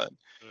now.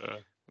 Yeah.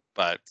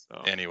 But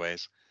So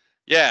anyways,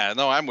 yeah,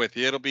 no, I'm with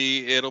you. It'll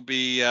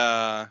be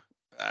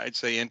I'd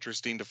say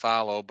interesting to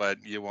follow, but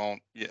you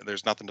won't.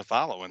 There's nothing to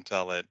follow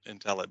until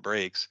it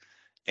breaks.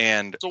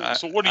 And so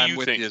what do I'm you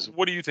with think? you.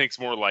 What do you think's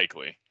more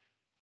likely?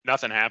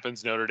 Nothing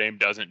happens. Notre Dame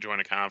doesn't join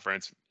a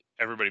conference.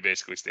 Everybody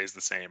basically stays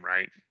the same,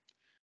 right?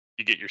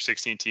 You get your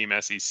 16 team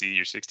SEC,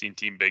 your 16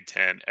 team Big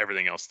Ten.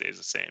 Everything else stays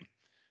the same.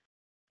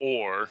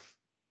 Or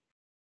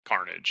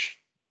carnage.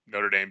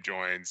 Notre Dame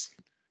joins.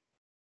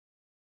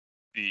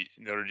 The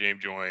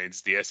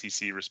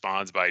SEC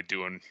responds by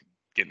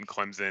getting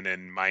Clemson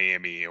and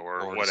Miami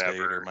or Florida State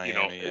or whatever.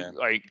 Miami. Yeah.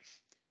 Like,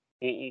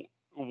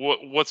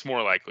 what's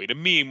more likely? To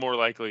me, more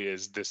likely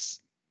is this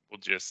will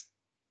just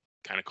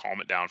kind of calm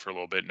it down for a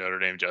little bit. Notre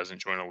Dame doesn't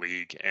join a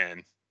league,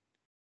 and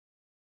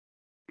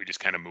we just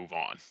kind of move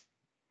on.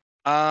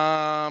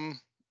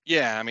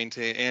 Yeah, I mean,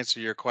 to answer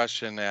your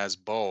question as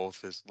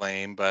both is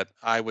lame, but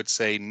I would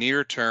say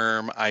near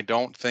term, I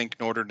don't think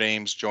Notre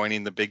Dame's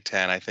joining the Big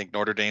Ten. I think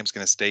Notre Dame's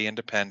going to stay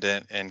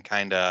independent and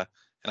and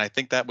I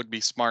think that would be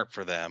smart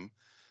for them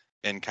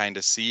and kind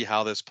of see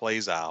how this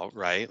plays out,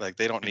 right? Like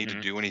they don't need to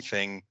Hmm. do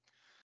anything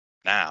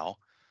now.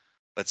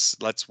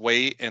 Let's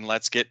wait and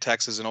let's get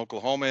Texas and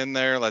Oklahoma in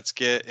there. Let's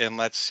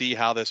see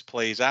how this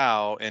plays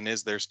out. And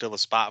is there still a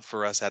spot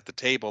for us at the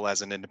table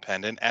as an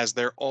independent, as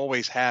there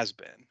always has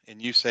been?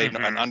 And you say an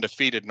Hmm.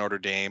 undefeated Notre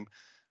Dame,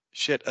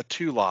 shit, a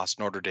 2-loss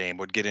Notre Dame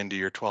would get into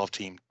your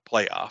 12-team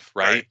playoff,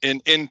 Right.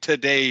 right? In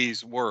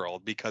today's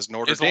world, because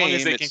Notre As long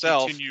as Dame they can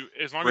itself continue,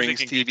 as long as they brings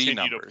can TV continue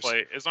to numbers.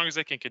 play, as long as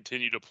they can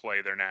continue to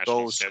play their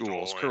national Those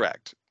schools, schedule, and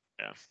correct.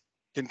 yeah.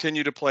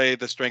 Continue to play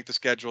the strength of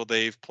schedule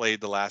they've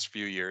played the last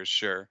few years,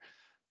 sure.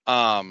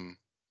 Um,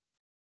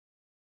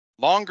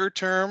 Longer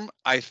term,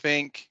 I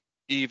think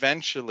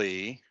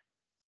eventually,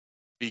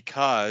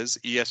 because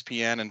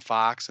ESPN and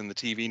Fox and the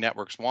TV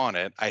networks want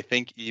it, I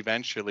think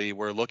eventually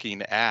we're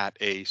looking at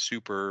a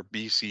super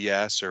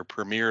BCS or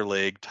Premier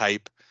League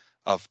type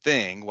of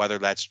thing, whether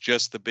that's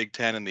just the Big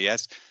Ten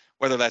and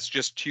whether that's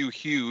just two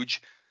huge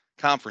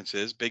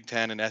conferences, Big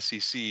Ten and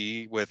SEC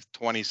with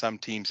 20 some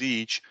teams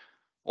each,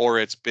 or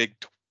it's Big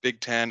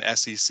Ten,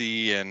 SEC,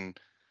 and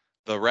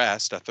the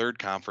rest, a third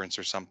conference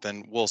or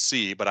something. We'll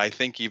see. But I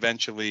think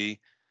eventually,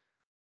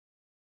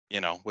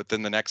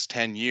 within the next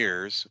 10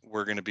 years,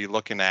 we're going to be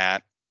looking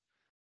at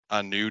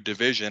a new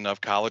division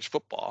of college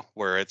football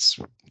where it's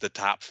the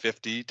top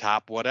 50,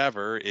 top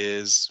whatever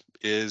is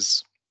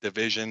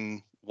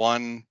Division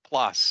 1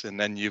 plus, and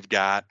then you've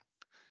got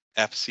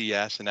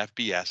FCS and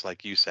FBS,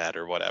 like you said,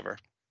 or whatever.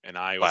 And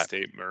Iowa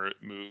State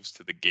moves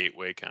to the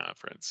Gateway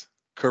Conference.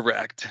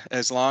 Correct.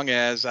 As long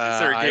as is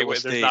there a Iowa Gateway?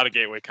 State, there's not a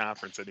Gateway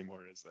Conference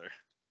anymore, is there?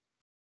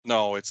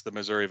 No, it's the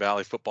Missouri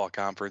Valley Football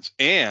Conference.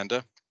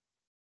 And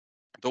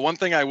the one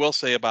thing I will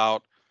say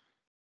about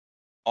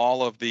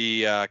all of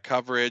the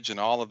coverage and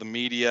all of the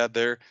media,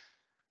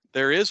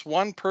 there is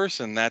one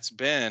person that's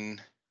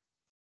been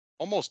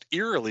almost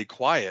eerily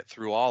quiet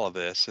through all of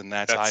this, and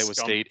that's Iowa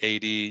State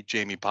AD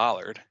Jamie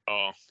Pollard.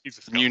 Oh, he's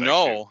a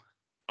scumbag.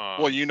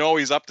 Well,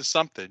 he's up to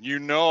something.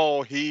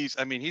 He's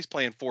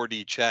playing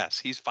 4D chess.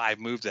 He's 5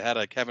 moves ahead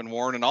of Kevin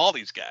Warren and all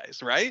these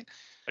guys, right?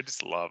 I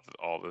just love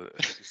all the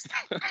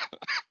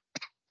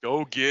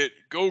go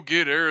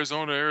get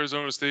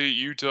Arizona State,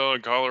 Utah,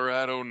 and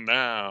Colorado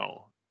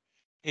now.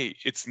 Hey,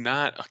 it's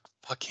not a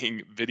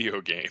fucking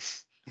video game.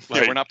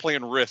 We're not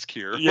playing Risk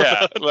here.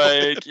 Yeah,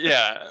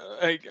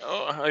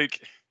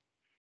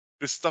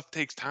 this stuff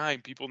takes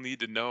time. People need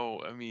to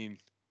know. I mean, it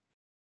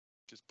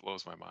just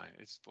blows my mind.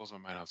 It just blows my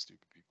mind how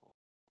stupid people.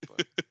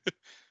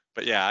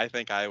 But yeah, I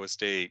think Iowa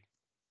State,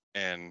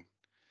 and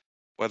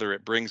whether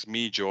it brings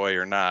me joy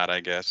or not, I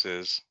guess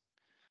is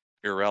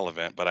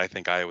irrelevant. But I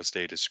think Iowa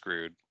State is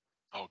screwed.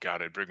 Oh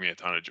God, it'd bring me a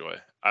ton of joy.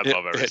 I'd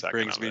love every second. It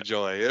brings me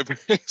joy. It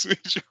brings me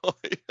joy.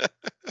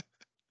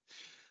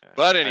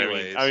 But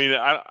anyways,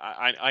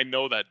 I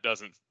know that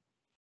doesn't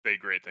say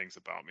great things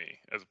about me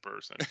as a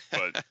person,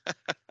 but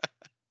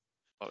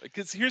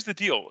because here's the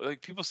deal: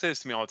 like people say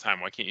this to me all the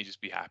time. Why can't you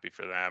just be happy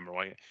for them? Or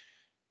why?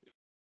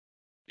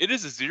 It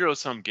is a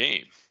zero-sum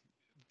game.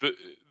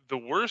 The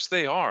worse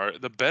they are,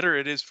 the better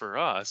it is for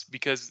us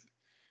because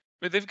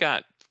they've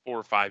got 4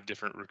 or 5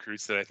 different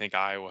recruits that I think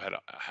Iowa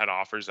had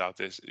offers out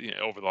this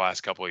over the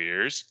last couple of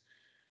years.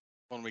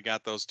 When we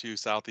got those two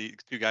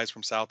guys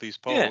from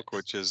Southeast Polk,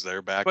 which is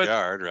their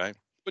backyard, right?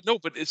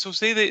 But so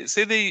say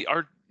they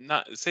are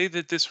not, say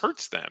that this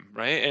hurts them,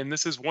 right? And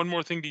this is one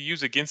more thing to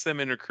use against them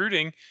in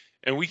recruiting,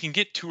 and we can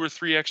get 2 or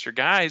 3 extra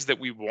guys that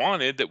we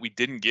wanted that we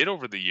didn't get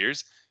over the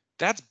years.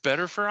 That's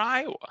better for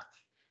Iowa.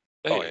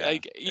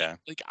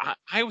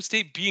 Iowa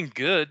State being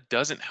good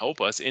doesn't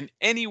help us in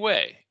any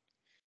way.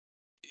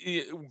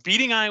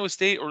 Beating Iowa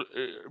State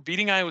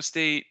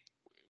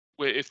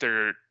if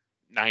they're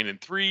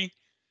 9-3,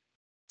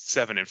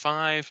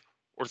 7-5,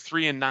 or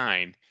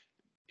 3-9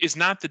 is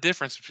not the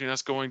difference between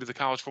us going to the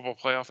college football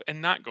playoff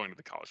and not going to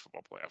the college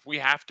football playoff. We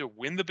have to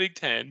win the Big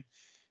Ten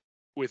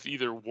with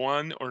either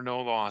 1 or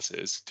no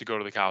losses to go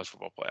to the college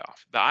football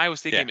playoff. The Iowa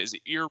State game is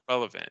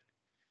irrelevant.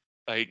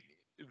 Like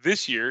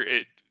this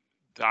year,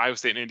 the Iowa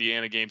State and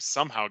Indiana game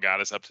somehow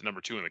got us up to number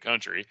 2 in the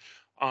country.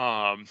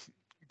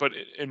 But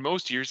in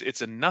most years,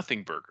 it's a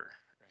nothing burger,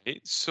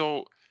 right?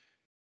 So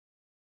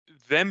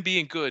them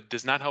being good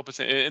does not help us.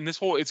 And this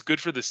whole "it's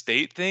good for the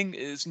state" thing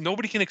is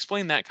nobody can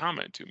explain that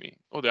comment to me.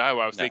 Oh, the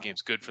Iowa State game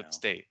is good for the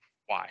state.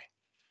 Why?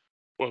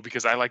 Well,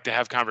 because I like to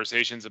have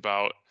conversations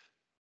about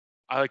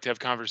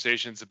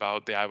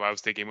the Iowa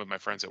State game with my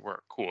friends at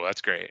work. Cool,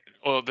 that's great.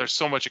 Well, there's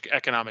so much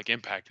economic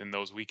impact in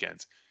those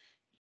weekends.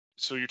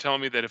 So you're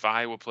telling me that if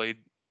Iowa played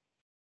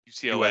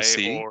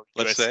UCLA or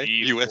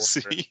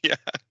USC,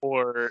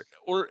 or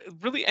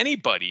really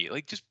anybody,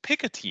 like just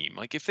pick a team.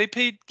 Like if they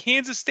played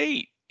Kansas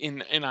State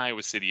in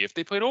Iowa City, if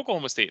they played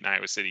Oklahoma State in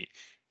Iowa City,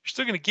 you're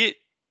still going to get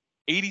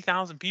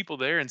 80,000 people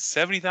there and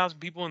 70,000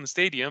 people in the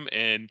stadium,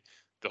 and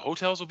the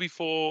hotels will be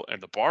full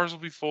and the bars will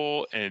be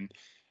full, and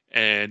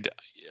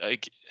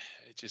like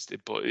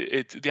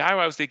the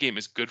Iowa State game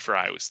is good for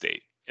Iowa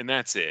State, and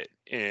that's it.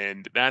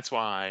 And that's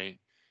why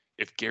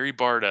if Gary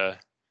Barta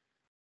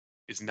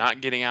is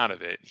not getting out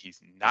of it, he's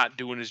not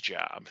doing his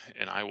job,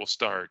 and I will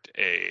start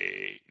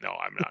no,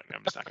 I'm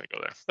just not going to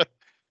go there.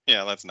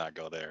 Yeah, let's not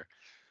go there.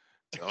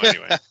 So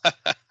anyway,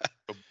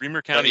 so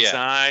Bremer County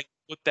side,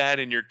 put that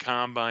in your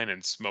combine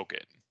and smoke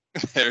it.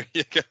 There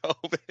you go,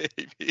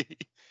 baby.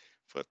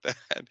 Put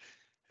that.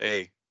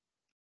 Hey,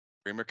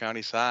 Bremer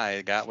County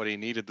side got what he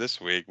needed this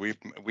week.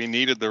 We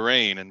needed the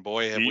rain, and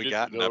boy, have we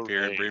gotten up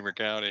here in Bremer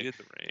County. Needed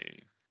the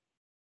rain.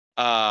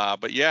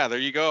 But yeah, there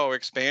you go.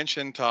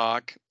 Expansion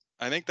talk.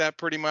 I think that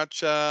pretty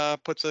much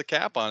puts a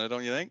cap on it,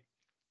 don't you think?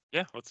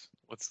 Yeah, let's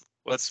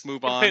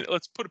move on.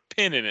 Let's put a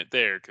pin in it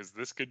there, because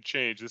this could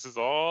change. This is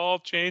all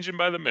changing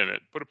by the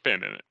minute. Put a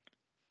pin in it.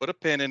 Put a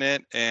pin in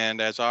it,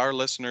 and as our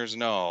listeners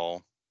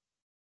know,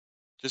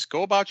 just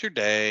go about your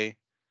day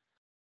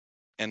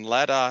and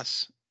let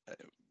us.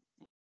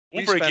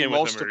 We'll break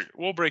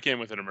in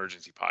with an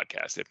emergency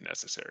podcast if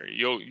necessary.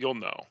 You'll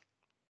know.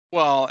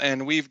 Well,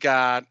 and we've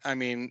got,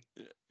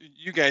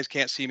 you guys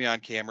can't see me on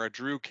camera.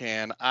 Drew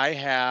can. I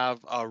have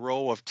a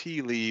row of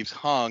tea leaves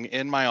hung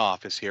in my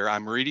office here.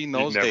 I'm reading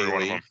those Reading every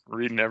one of daily. them.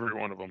 Reading every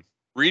one of them.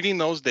 Reading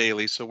those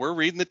daily. So we're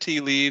reading the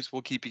tea leaves.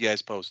 We'll keep you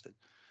guys posted.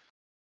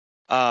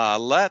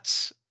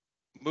 Let's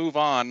move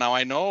on. Now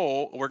I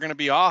know we're going to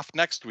be off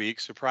next week.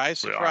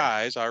 Surprise, We are.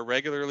 surprise. Our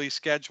regularly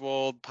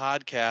scheduled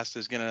podcast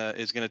is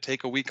gonna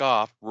take a week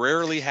off.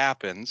 Rarely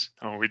happens,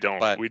 Oh, we don't.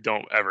 but We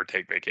don't ever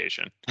take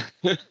vacation.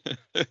 but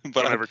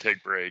Don't ever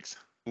take breaks.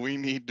 we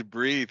need to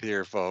breathe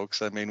here,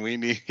 folks. I mean, we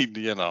need,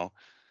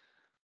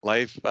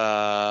 life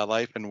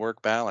and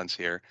work balance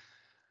here.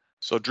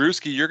 So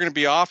Drewski, you're going to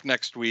be off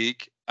next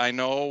week. I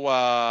know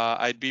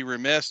I'd be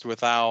remiss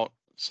without.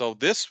 So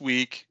this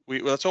week,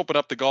 let's open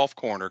up the golf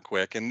corner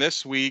quick. And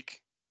this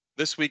week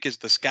is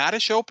the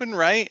Scottish Open,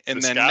 right?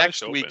 And The then Scottish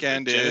next Open,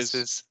 weekend the is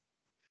Genesis.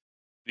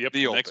 Yep.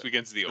 the Next Open,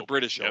 weekend's the the Open.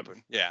 British Yep.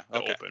 Open. Yeah. The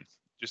Okay. Open.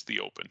 Just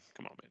the Open.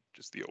 Come on, man.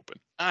 Just the Open.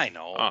 I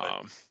know.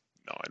 But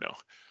No, I know.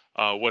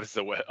 What is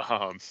the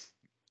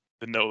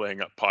No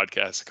Laying Up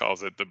podcast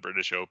calls it the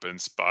British Open,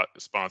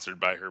 sponsored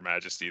by Her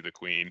Majesty the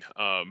Queen,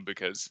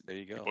 because there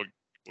you go.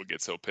 people will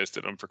get so pissed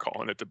at them for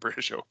calling it the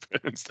British Open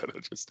instead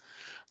of just.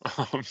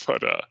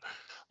 But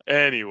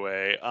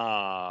anyway,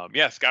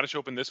 yeah, Scottish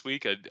Open this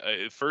week.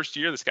 First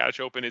year, the Scottish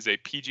Open is a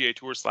PGA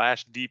Tour /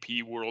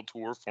 DP World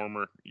Tour,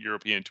 former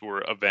European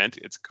Tour event.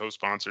 It's a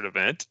co-sponsored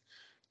event,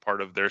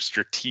 part of their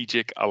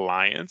strategic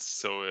alliance.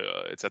 So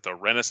it's at the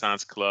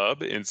Renaissance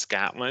Club in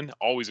Scotland.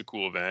 Always a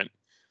cool event.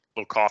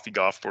 Little coffee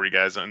golf for you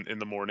guys in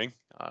the morning.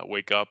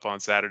 Wake up on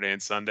Saturday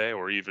and Sunday,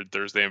 or even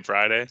Thursday and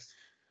Friday.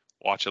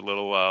 Watch a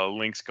little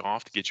links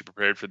golf to get you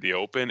prepared for the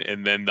Open,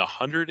 and then the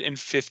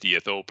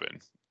 150th Open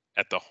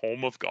at the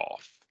home of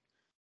golf.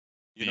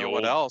 You The know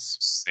what old else?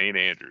 St.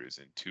 Andrews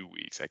in 2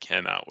 weeks. I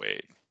cannot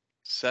wait.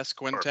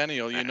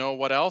 Sesquicentennial. You know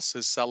what else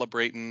is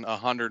celebrating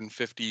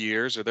 150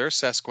 years or their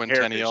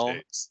sesquicentennial?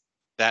 Heritage Days.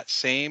 That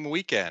same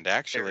weekend,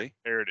 actually.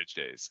 Heritage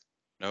Days.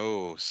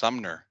 No,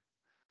 Sumner.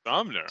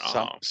 Sumner.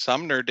 Oh.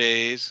 Sumner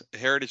Days,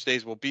 Heritage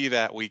Days will be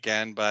that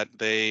weekend, but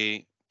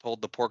they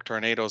told the Pork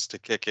Tornadoes to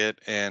kick it,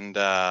 and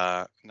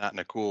not in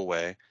a cool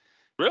way.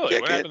 Really?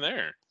 Kick What happened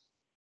there?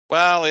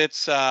 Well,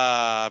 it's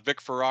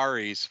Vic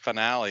Ferrari's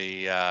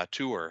finale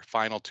tour,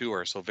 final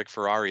tour. So Vic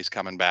Ferrari's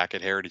coming back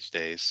at Heritage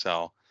Days.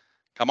 So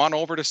come on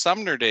over to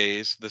Sumner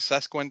Days, the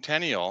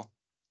sesquicentennial.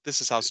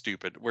 This is how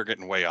stupid we're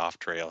getting way off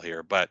trail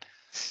here, but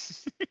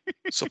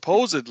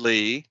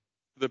supposedly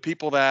the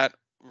people that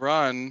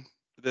run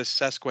this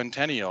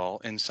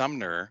sesquicentennial in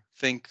Sumner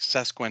think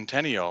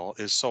sesquicentennial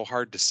is so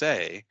hard to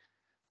say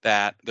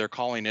that they're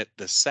calling it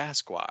the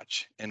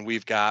Sasquatch. And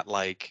we've got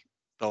like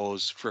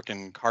those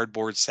freaking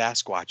cardboard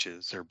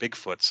Sasquatches or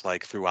Bigfoots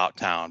like throughout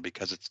town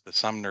because it's the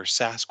Sumner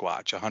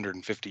Sasquatch,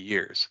 150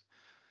 years.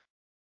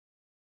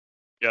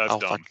 Yeah,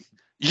 that's dumb.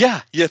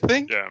 Yeah, you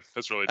think? Yeah,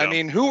 that's really dumb. I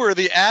mean, who are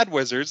the ad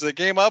wizards that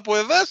came up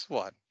with this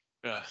one?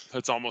 Yeah,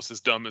 that's almost as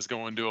dumb as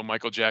going to a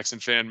Michael Jackson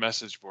fan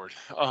message board.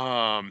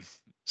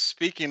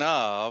 Speaking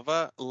of,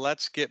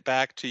 let's get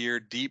back to your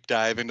deep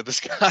dive into the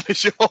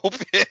Scottish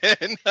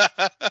Open.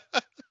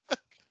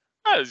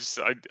 I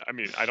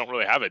mean, I don't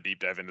really have a deep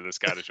dive into the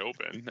Scottish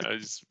Open.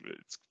 It's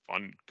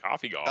fun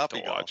coffee golf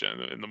to watch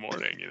in the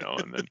morning,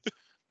 and then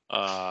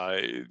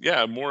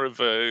yeah, more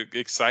of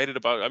excited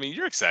about. I mean,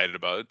 you're excited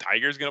about it.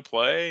 Tiger's gonna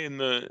play in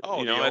the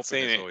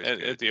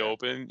at the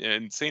Open,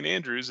 and St.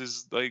 Andrews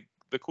is like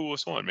the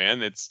coolest one, man.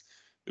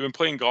 They've been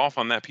playing golf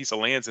on that piece of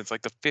land since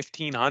like the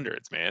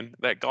 1500s, man.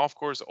 That golf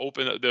course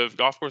opened. The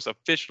golf course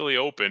officially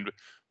opened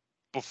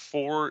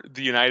before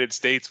the United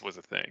States was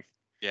a thing.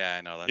 Yeah,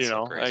 I know, that's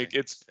so crazy. Like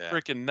it's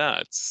freaking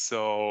nuts.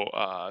 So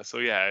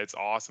yeah, it's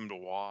awesome to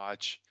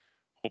watch.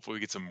 Hopefully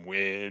we get some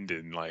wind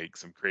and like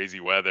some crazy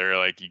weather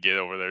like you get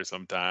over there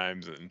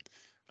sometimes.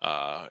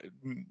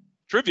 And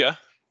trivia,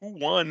 who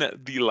won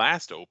the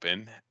last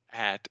Open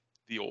at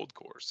the old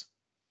course?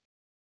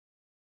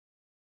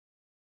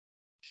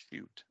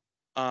 Shoot.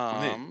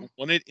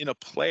 Won it in a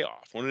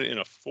playoff. Won it in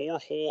a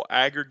 4-hole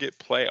aggregate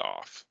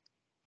playoff.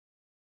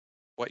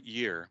 What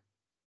year?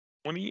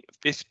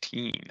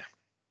 2015.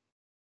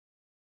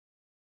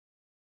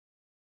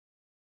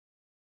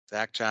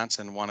 Zach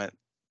Johnson won it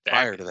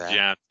prior to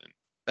that.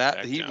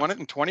 He won it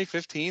in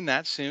 2015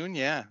 that soon?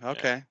 Yeah.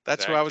 Okay. Yeah.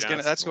 That's who I was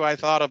gonna. That's who I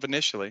thought of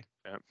initially.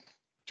 Yeah.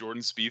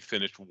 Jordan Spieth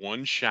finished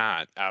one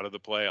shot out of the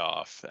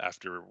playoff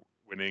after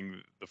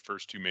winning the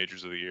first 2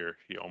 majors of the year.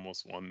 He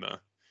almost won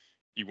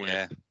He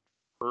went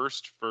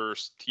first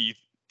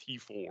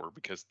T4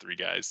 because 3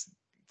 guys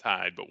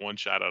tied, but 1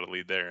 shot out of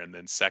lead there, and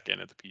then second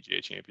at the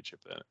PGA Championship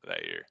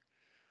that year.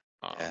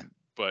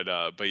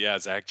 But yeah,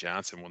 Zach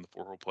Johnson won the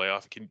 4-hole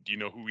playoff. Do you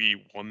know who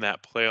he won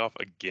that playoff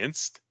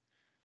against?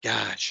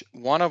 Gosh,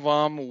 one of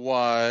them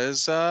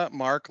was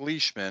Mark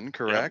Leishman,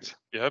 correct?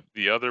 Yep.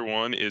 The other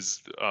one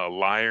is a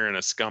liar and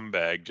a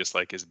scumbag, just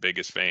like his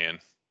biggest fan.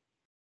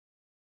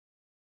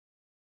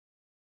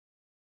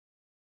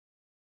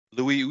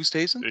 Louis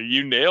Oosthuizen?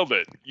 You nailed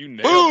it. You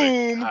nailed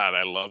it. Boom! God,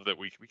 I love that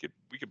we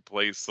could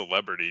play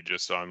celebrity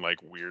just on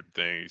like weird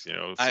things. You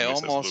know, I somebody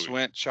says almost Louis.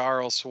 went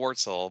Charles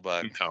Schwartzel,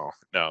 but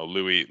No,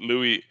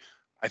 Louis.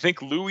 I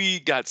think Louis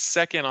got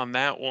second on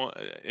that one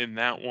in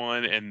that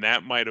one, and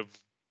that might have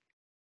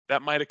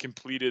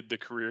completed the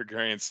career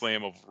grand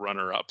slam of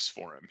runner-ups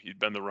for him. He'd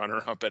been the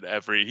runner-up at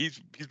every.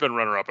 He's been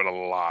runner-up at a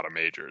lot of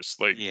majors.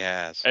 Like,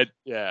 yes.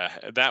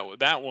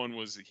 that one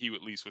was, he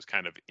at least was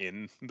kind of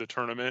in the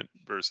tournament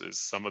versus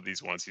some of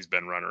these ones he's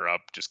been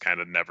runner-up, just kind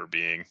of never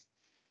being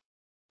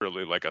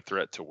really like a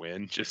threat to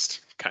win,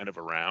 just kind of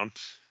around.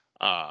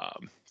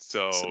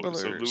 So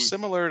Louis,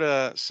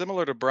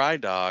 Similar to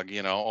Bride Dog,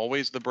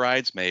 always the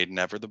bridesmaid,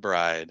 never the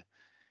bride.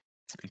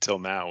 until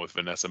now with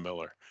Vanessa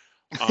Miller.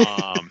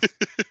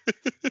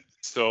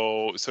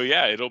 So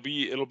yeah, it'll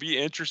be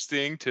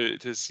interesting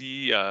to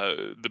see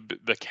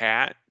the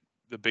cat,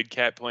 the big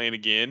cat playing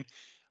again.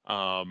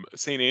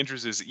 St.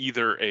 Andrews is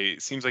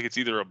seems like it's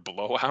either a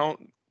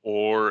blowout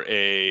or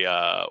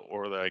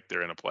or like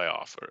they're in a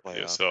playoff.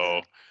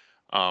 So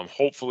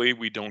hopefully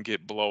we don't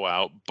get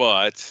blowout,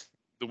 but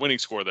the winning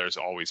score there is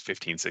always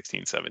 15,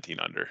 16, 17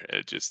 under.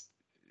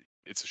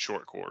 It's a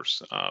short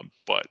course,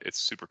 but it's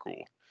super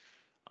cool.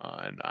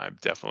 And I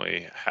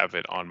definitely have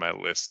it on my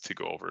list to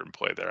go over and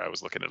play there. I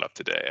was looking it up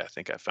today. I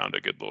think I found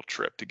a good little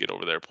trip to get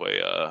over there,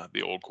 play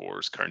the old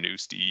course,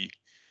 Carnoustie,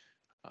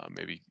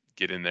 maybe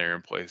get in there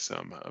and play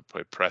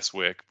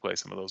Presswick, play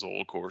some of those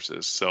old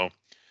courses. So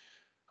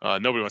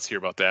nobody wants to hear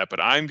about that, but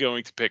I'm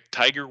going to pick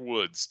Tiger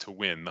Woods to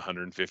win the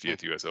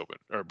 150th U.S. Open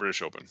or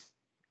British Open.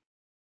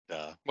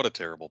 What a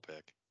terrible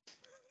pick.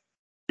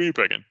 Who are you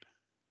picking?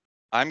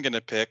 I'm going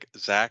to pick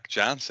Zach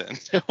Johnson.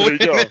 There you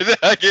go.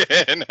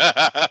 Again.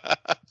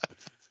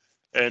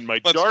 And my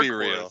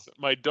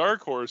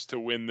dark horse to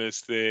win this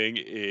thing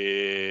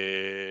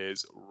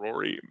is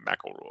Rory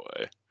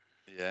McIlroy.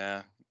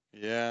 Yeah.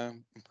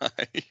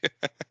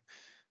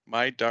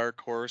 My dark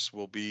horse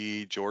will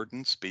be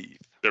Jordan Spieth.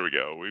 There we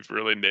go. We've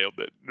really nailed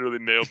it. Really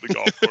nailed the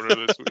golf corner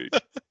this week.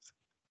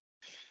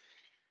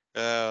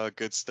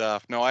 Good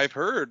stuff. No, I've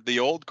heard the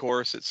old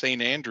course at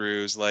St.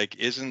 Andrews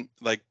isn't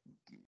like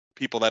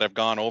people that have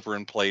gone over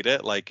and played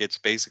it. Like it's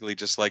basically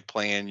just like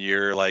playing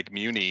your like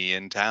Muni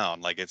in town.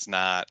 Like it's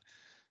not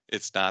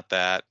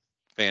that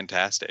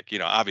fantastic.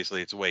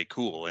 Obviously it's way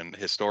cool and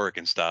historic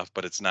and stuff,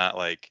 but it's not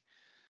like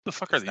the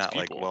fuck are these people?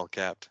 Like well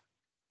kept.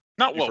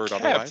 Not well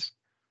kept. Otherwise?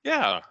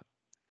 Yeah.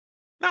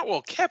 Not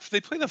well kept.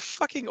 They play the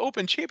fucking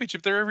Open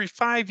Championship there every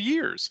 5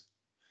 years.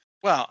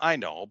 Well, I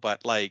know,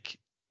 but like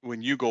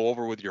when you go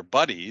over with your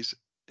buddies,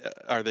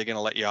 are they going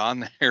to let you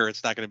on there?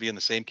 It's not going to be in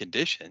the same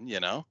condition,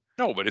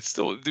 No, but it's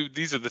still,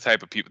 these are the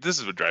type of people. This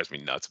is what drives me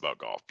nuts about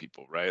golf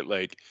people, right?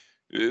 Like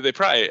they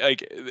probably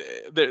like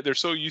they're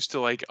so used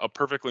to like a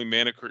perfectly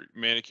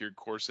manicured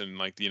course in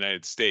like the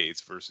United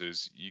States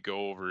versus you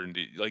go over and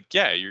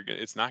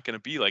it's not going to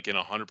be like in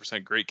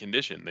 100% great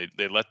condition.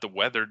 They let the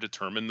weather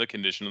determine the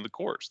condition of the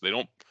course. They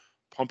don't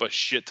pump a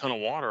shit ton of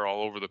water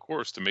all over the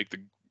course to make the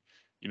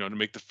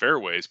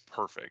fairways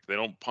perfect. They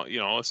don't pump,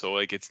 so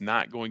like it's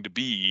not going to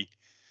be,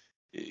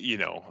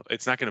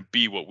 it's not going to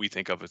be what we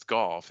think of as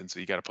golf. And so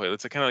you got to play.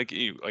 It's kind of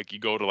like you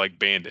go to like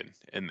Bandon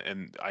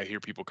and I hear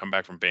people come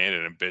back from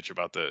Bandon and bitch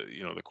about the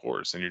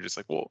course. And you're just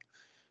like, well,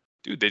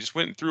 dude, they just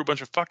went and threw a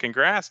bunch of fucking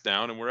grass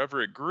down and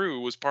wherever it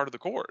grew was part of the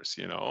course,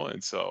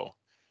 And so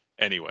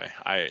anyway,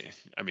 I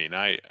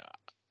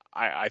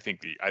think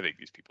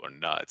these people are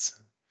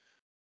nuts.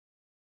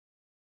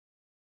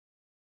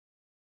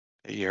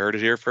 You heard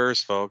it here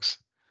first, folks.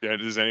 Yeah,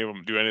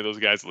 do any of those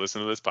guys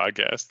listen to this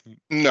podcast?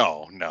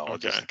 No, okay.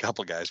 Just a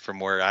couple guys from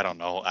where I don't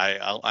know.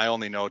 I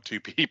only know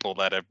 2 people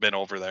that have been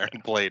over there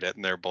and played it,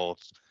 and they're both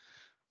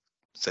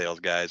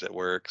sales guys at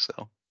work.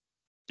 So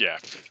yeah,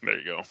 there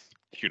you go.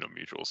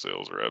 Mutual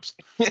sales reps.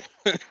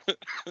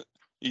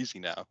 Easy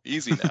now.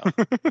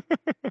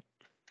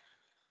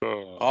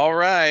 All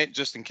right,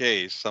 just in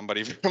case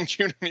somebody from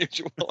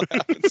Mutual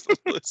happens to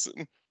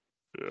listen.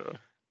 Yeah.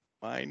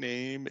 My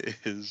name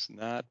is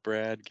not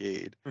Brad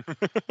Gade.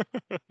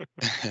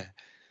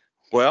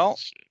 Well,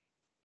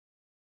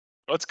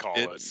 let's call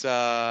it.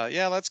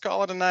 Let's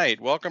call it a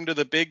night. Welcome to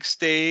the big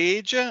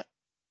stage.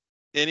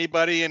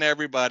 Anybody and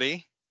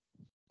everybody,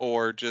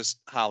 or just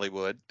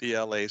Hollywood, the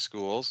LA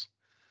schools.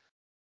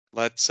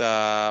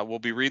 We'll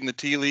be reading the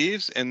tea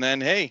leaves, and then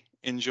hey,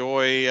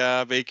 enjoy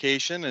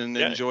vacation and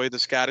enjoy the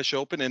Scottish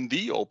Open and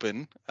the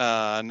Open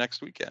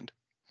next weekend.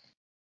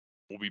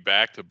 We'll be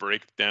back to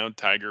break down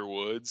Tiger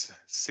Woods'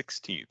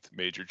 16th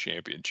major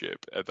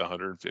championship at the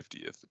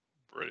 150th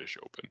British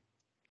Open.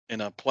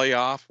 In a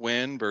playoff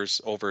win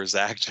over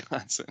Zach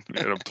Johnson.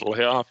 In a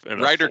playoff and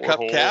Ryder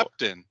Cup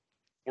captain.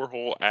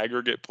 4-hole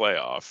aggregate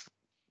playoff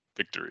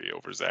victory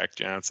over Zach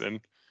Johnson,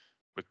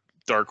 with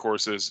dark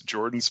horses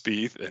Jordan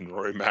Spieth and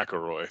Rory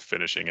McIlroy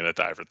finishing in a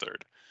tie for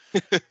third.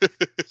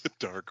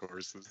 Dark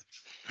horses.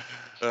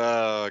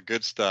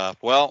 Good stuff.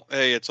 Well,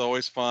 hey, it's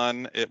always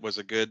fun. It was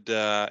a good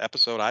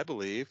episode, I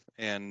believe,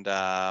 and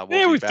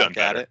we'll be back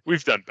at it.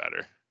 We've done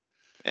better.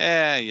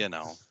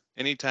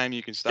 Anytime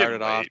you can start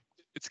it off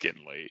it's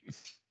getting late.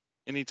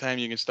 Anytime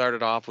you can start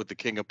it off with the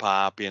King of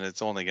Pop, and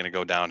it's only going to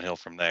go downhill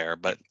from there.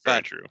 But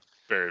Very true.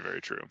 Very,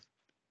 very true.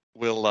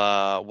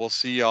 we'll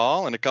see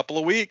y'all in a couple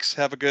of weeks.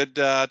 Have a good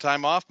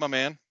time off, my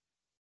man.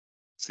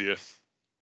 See ya.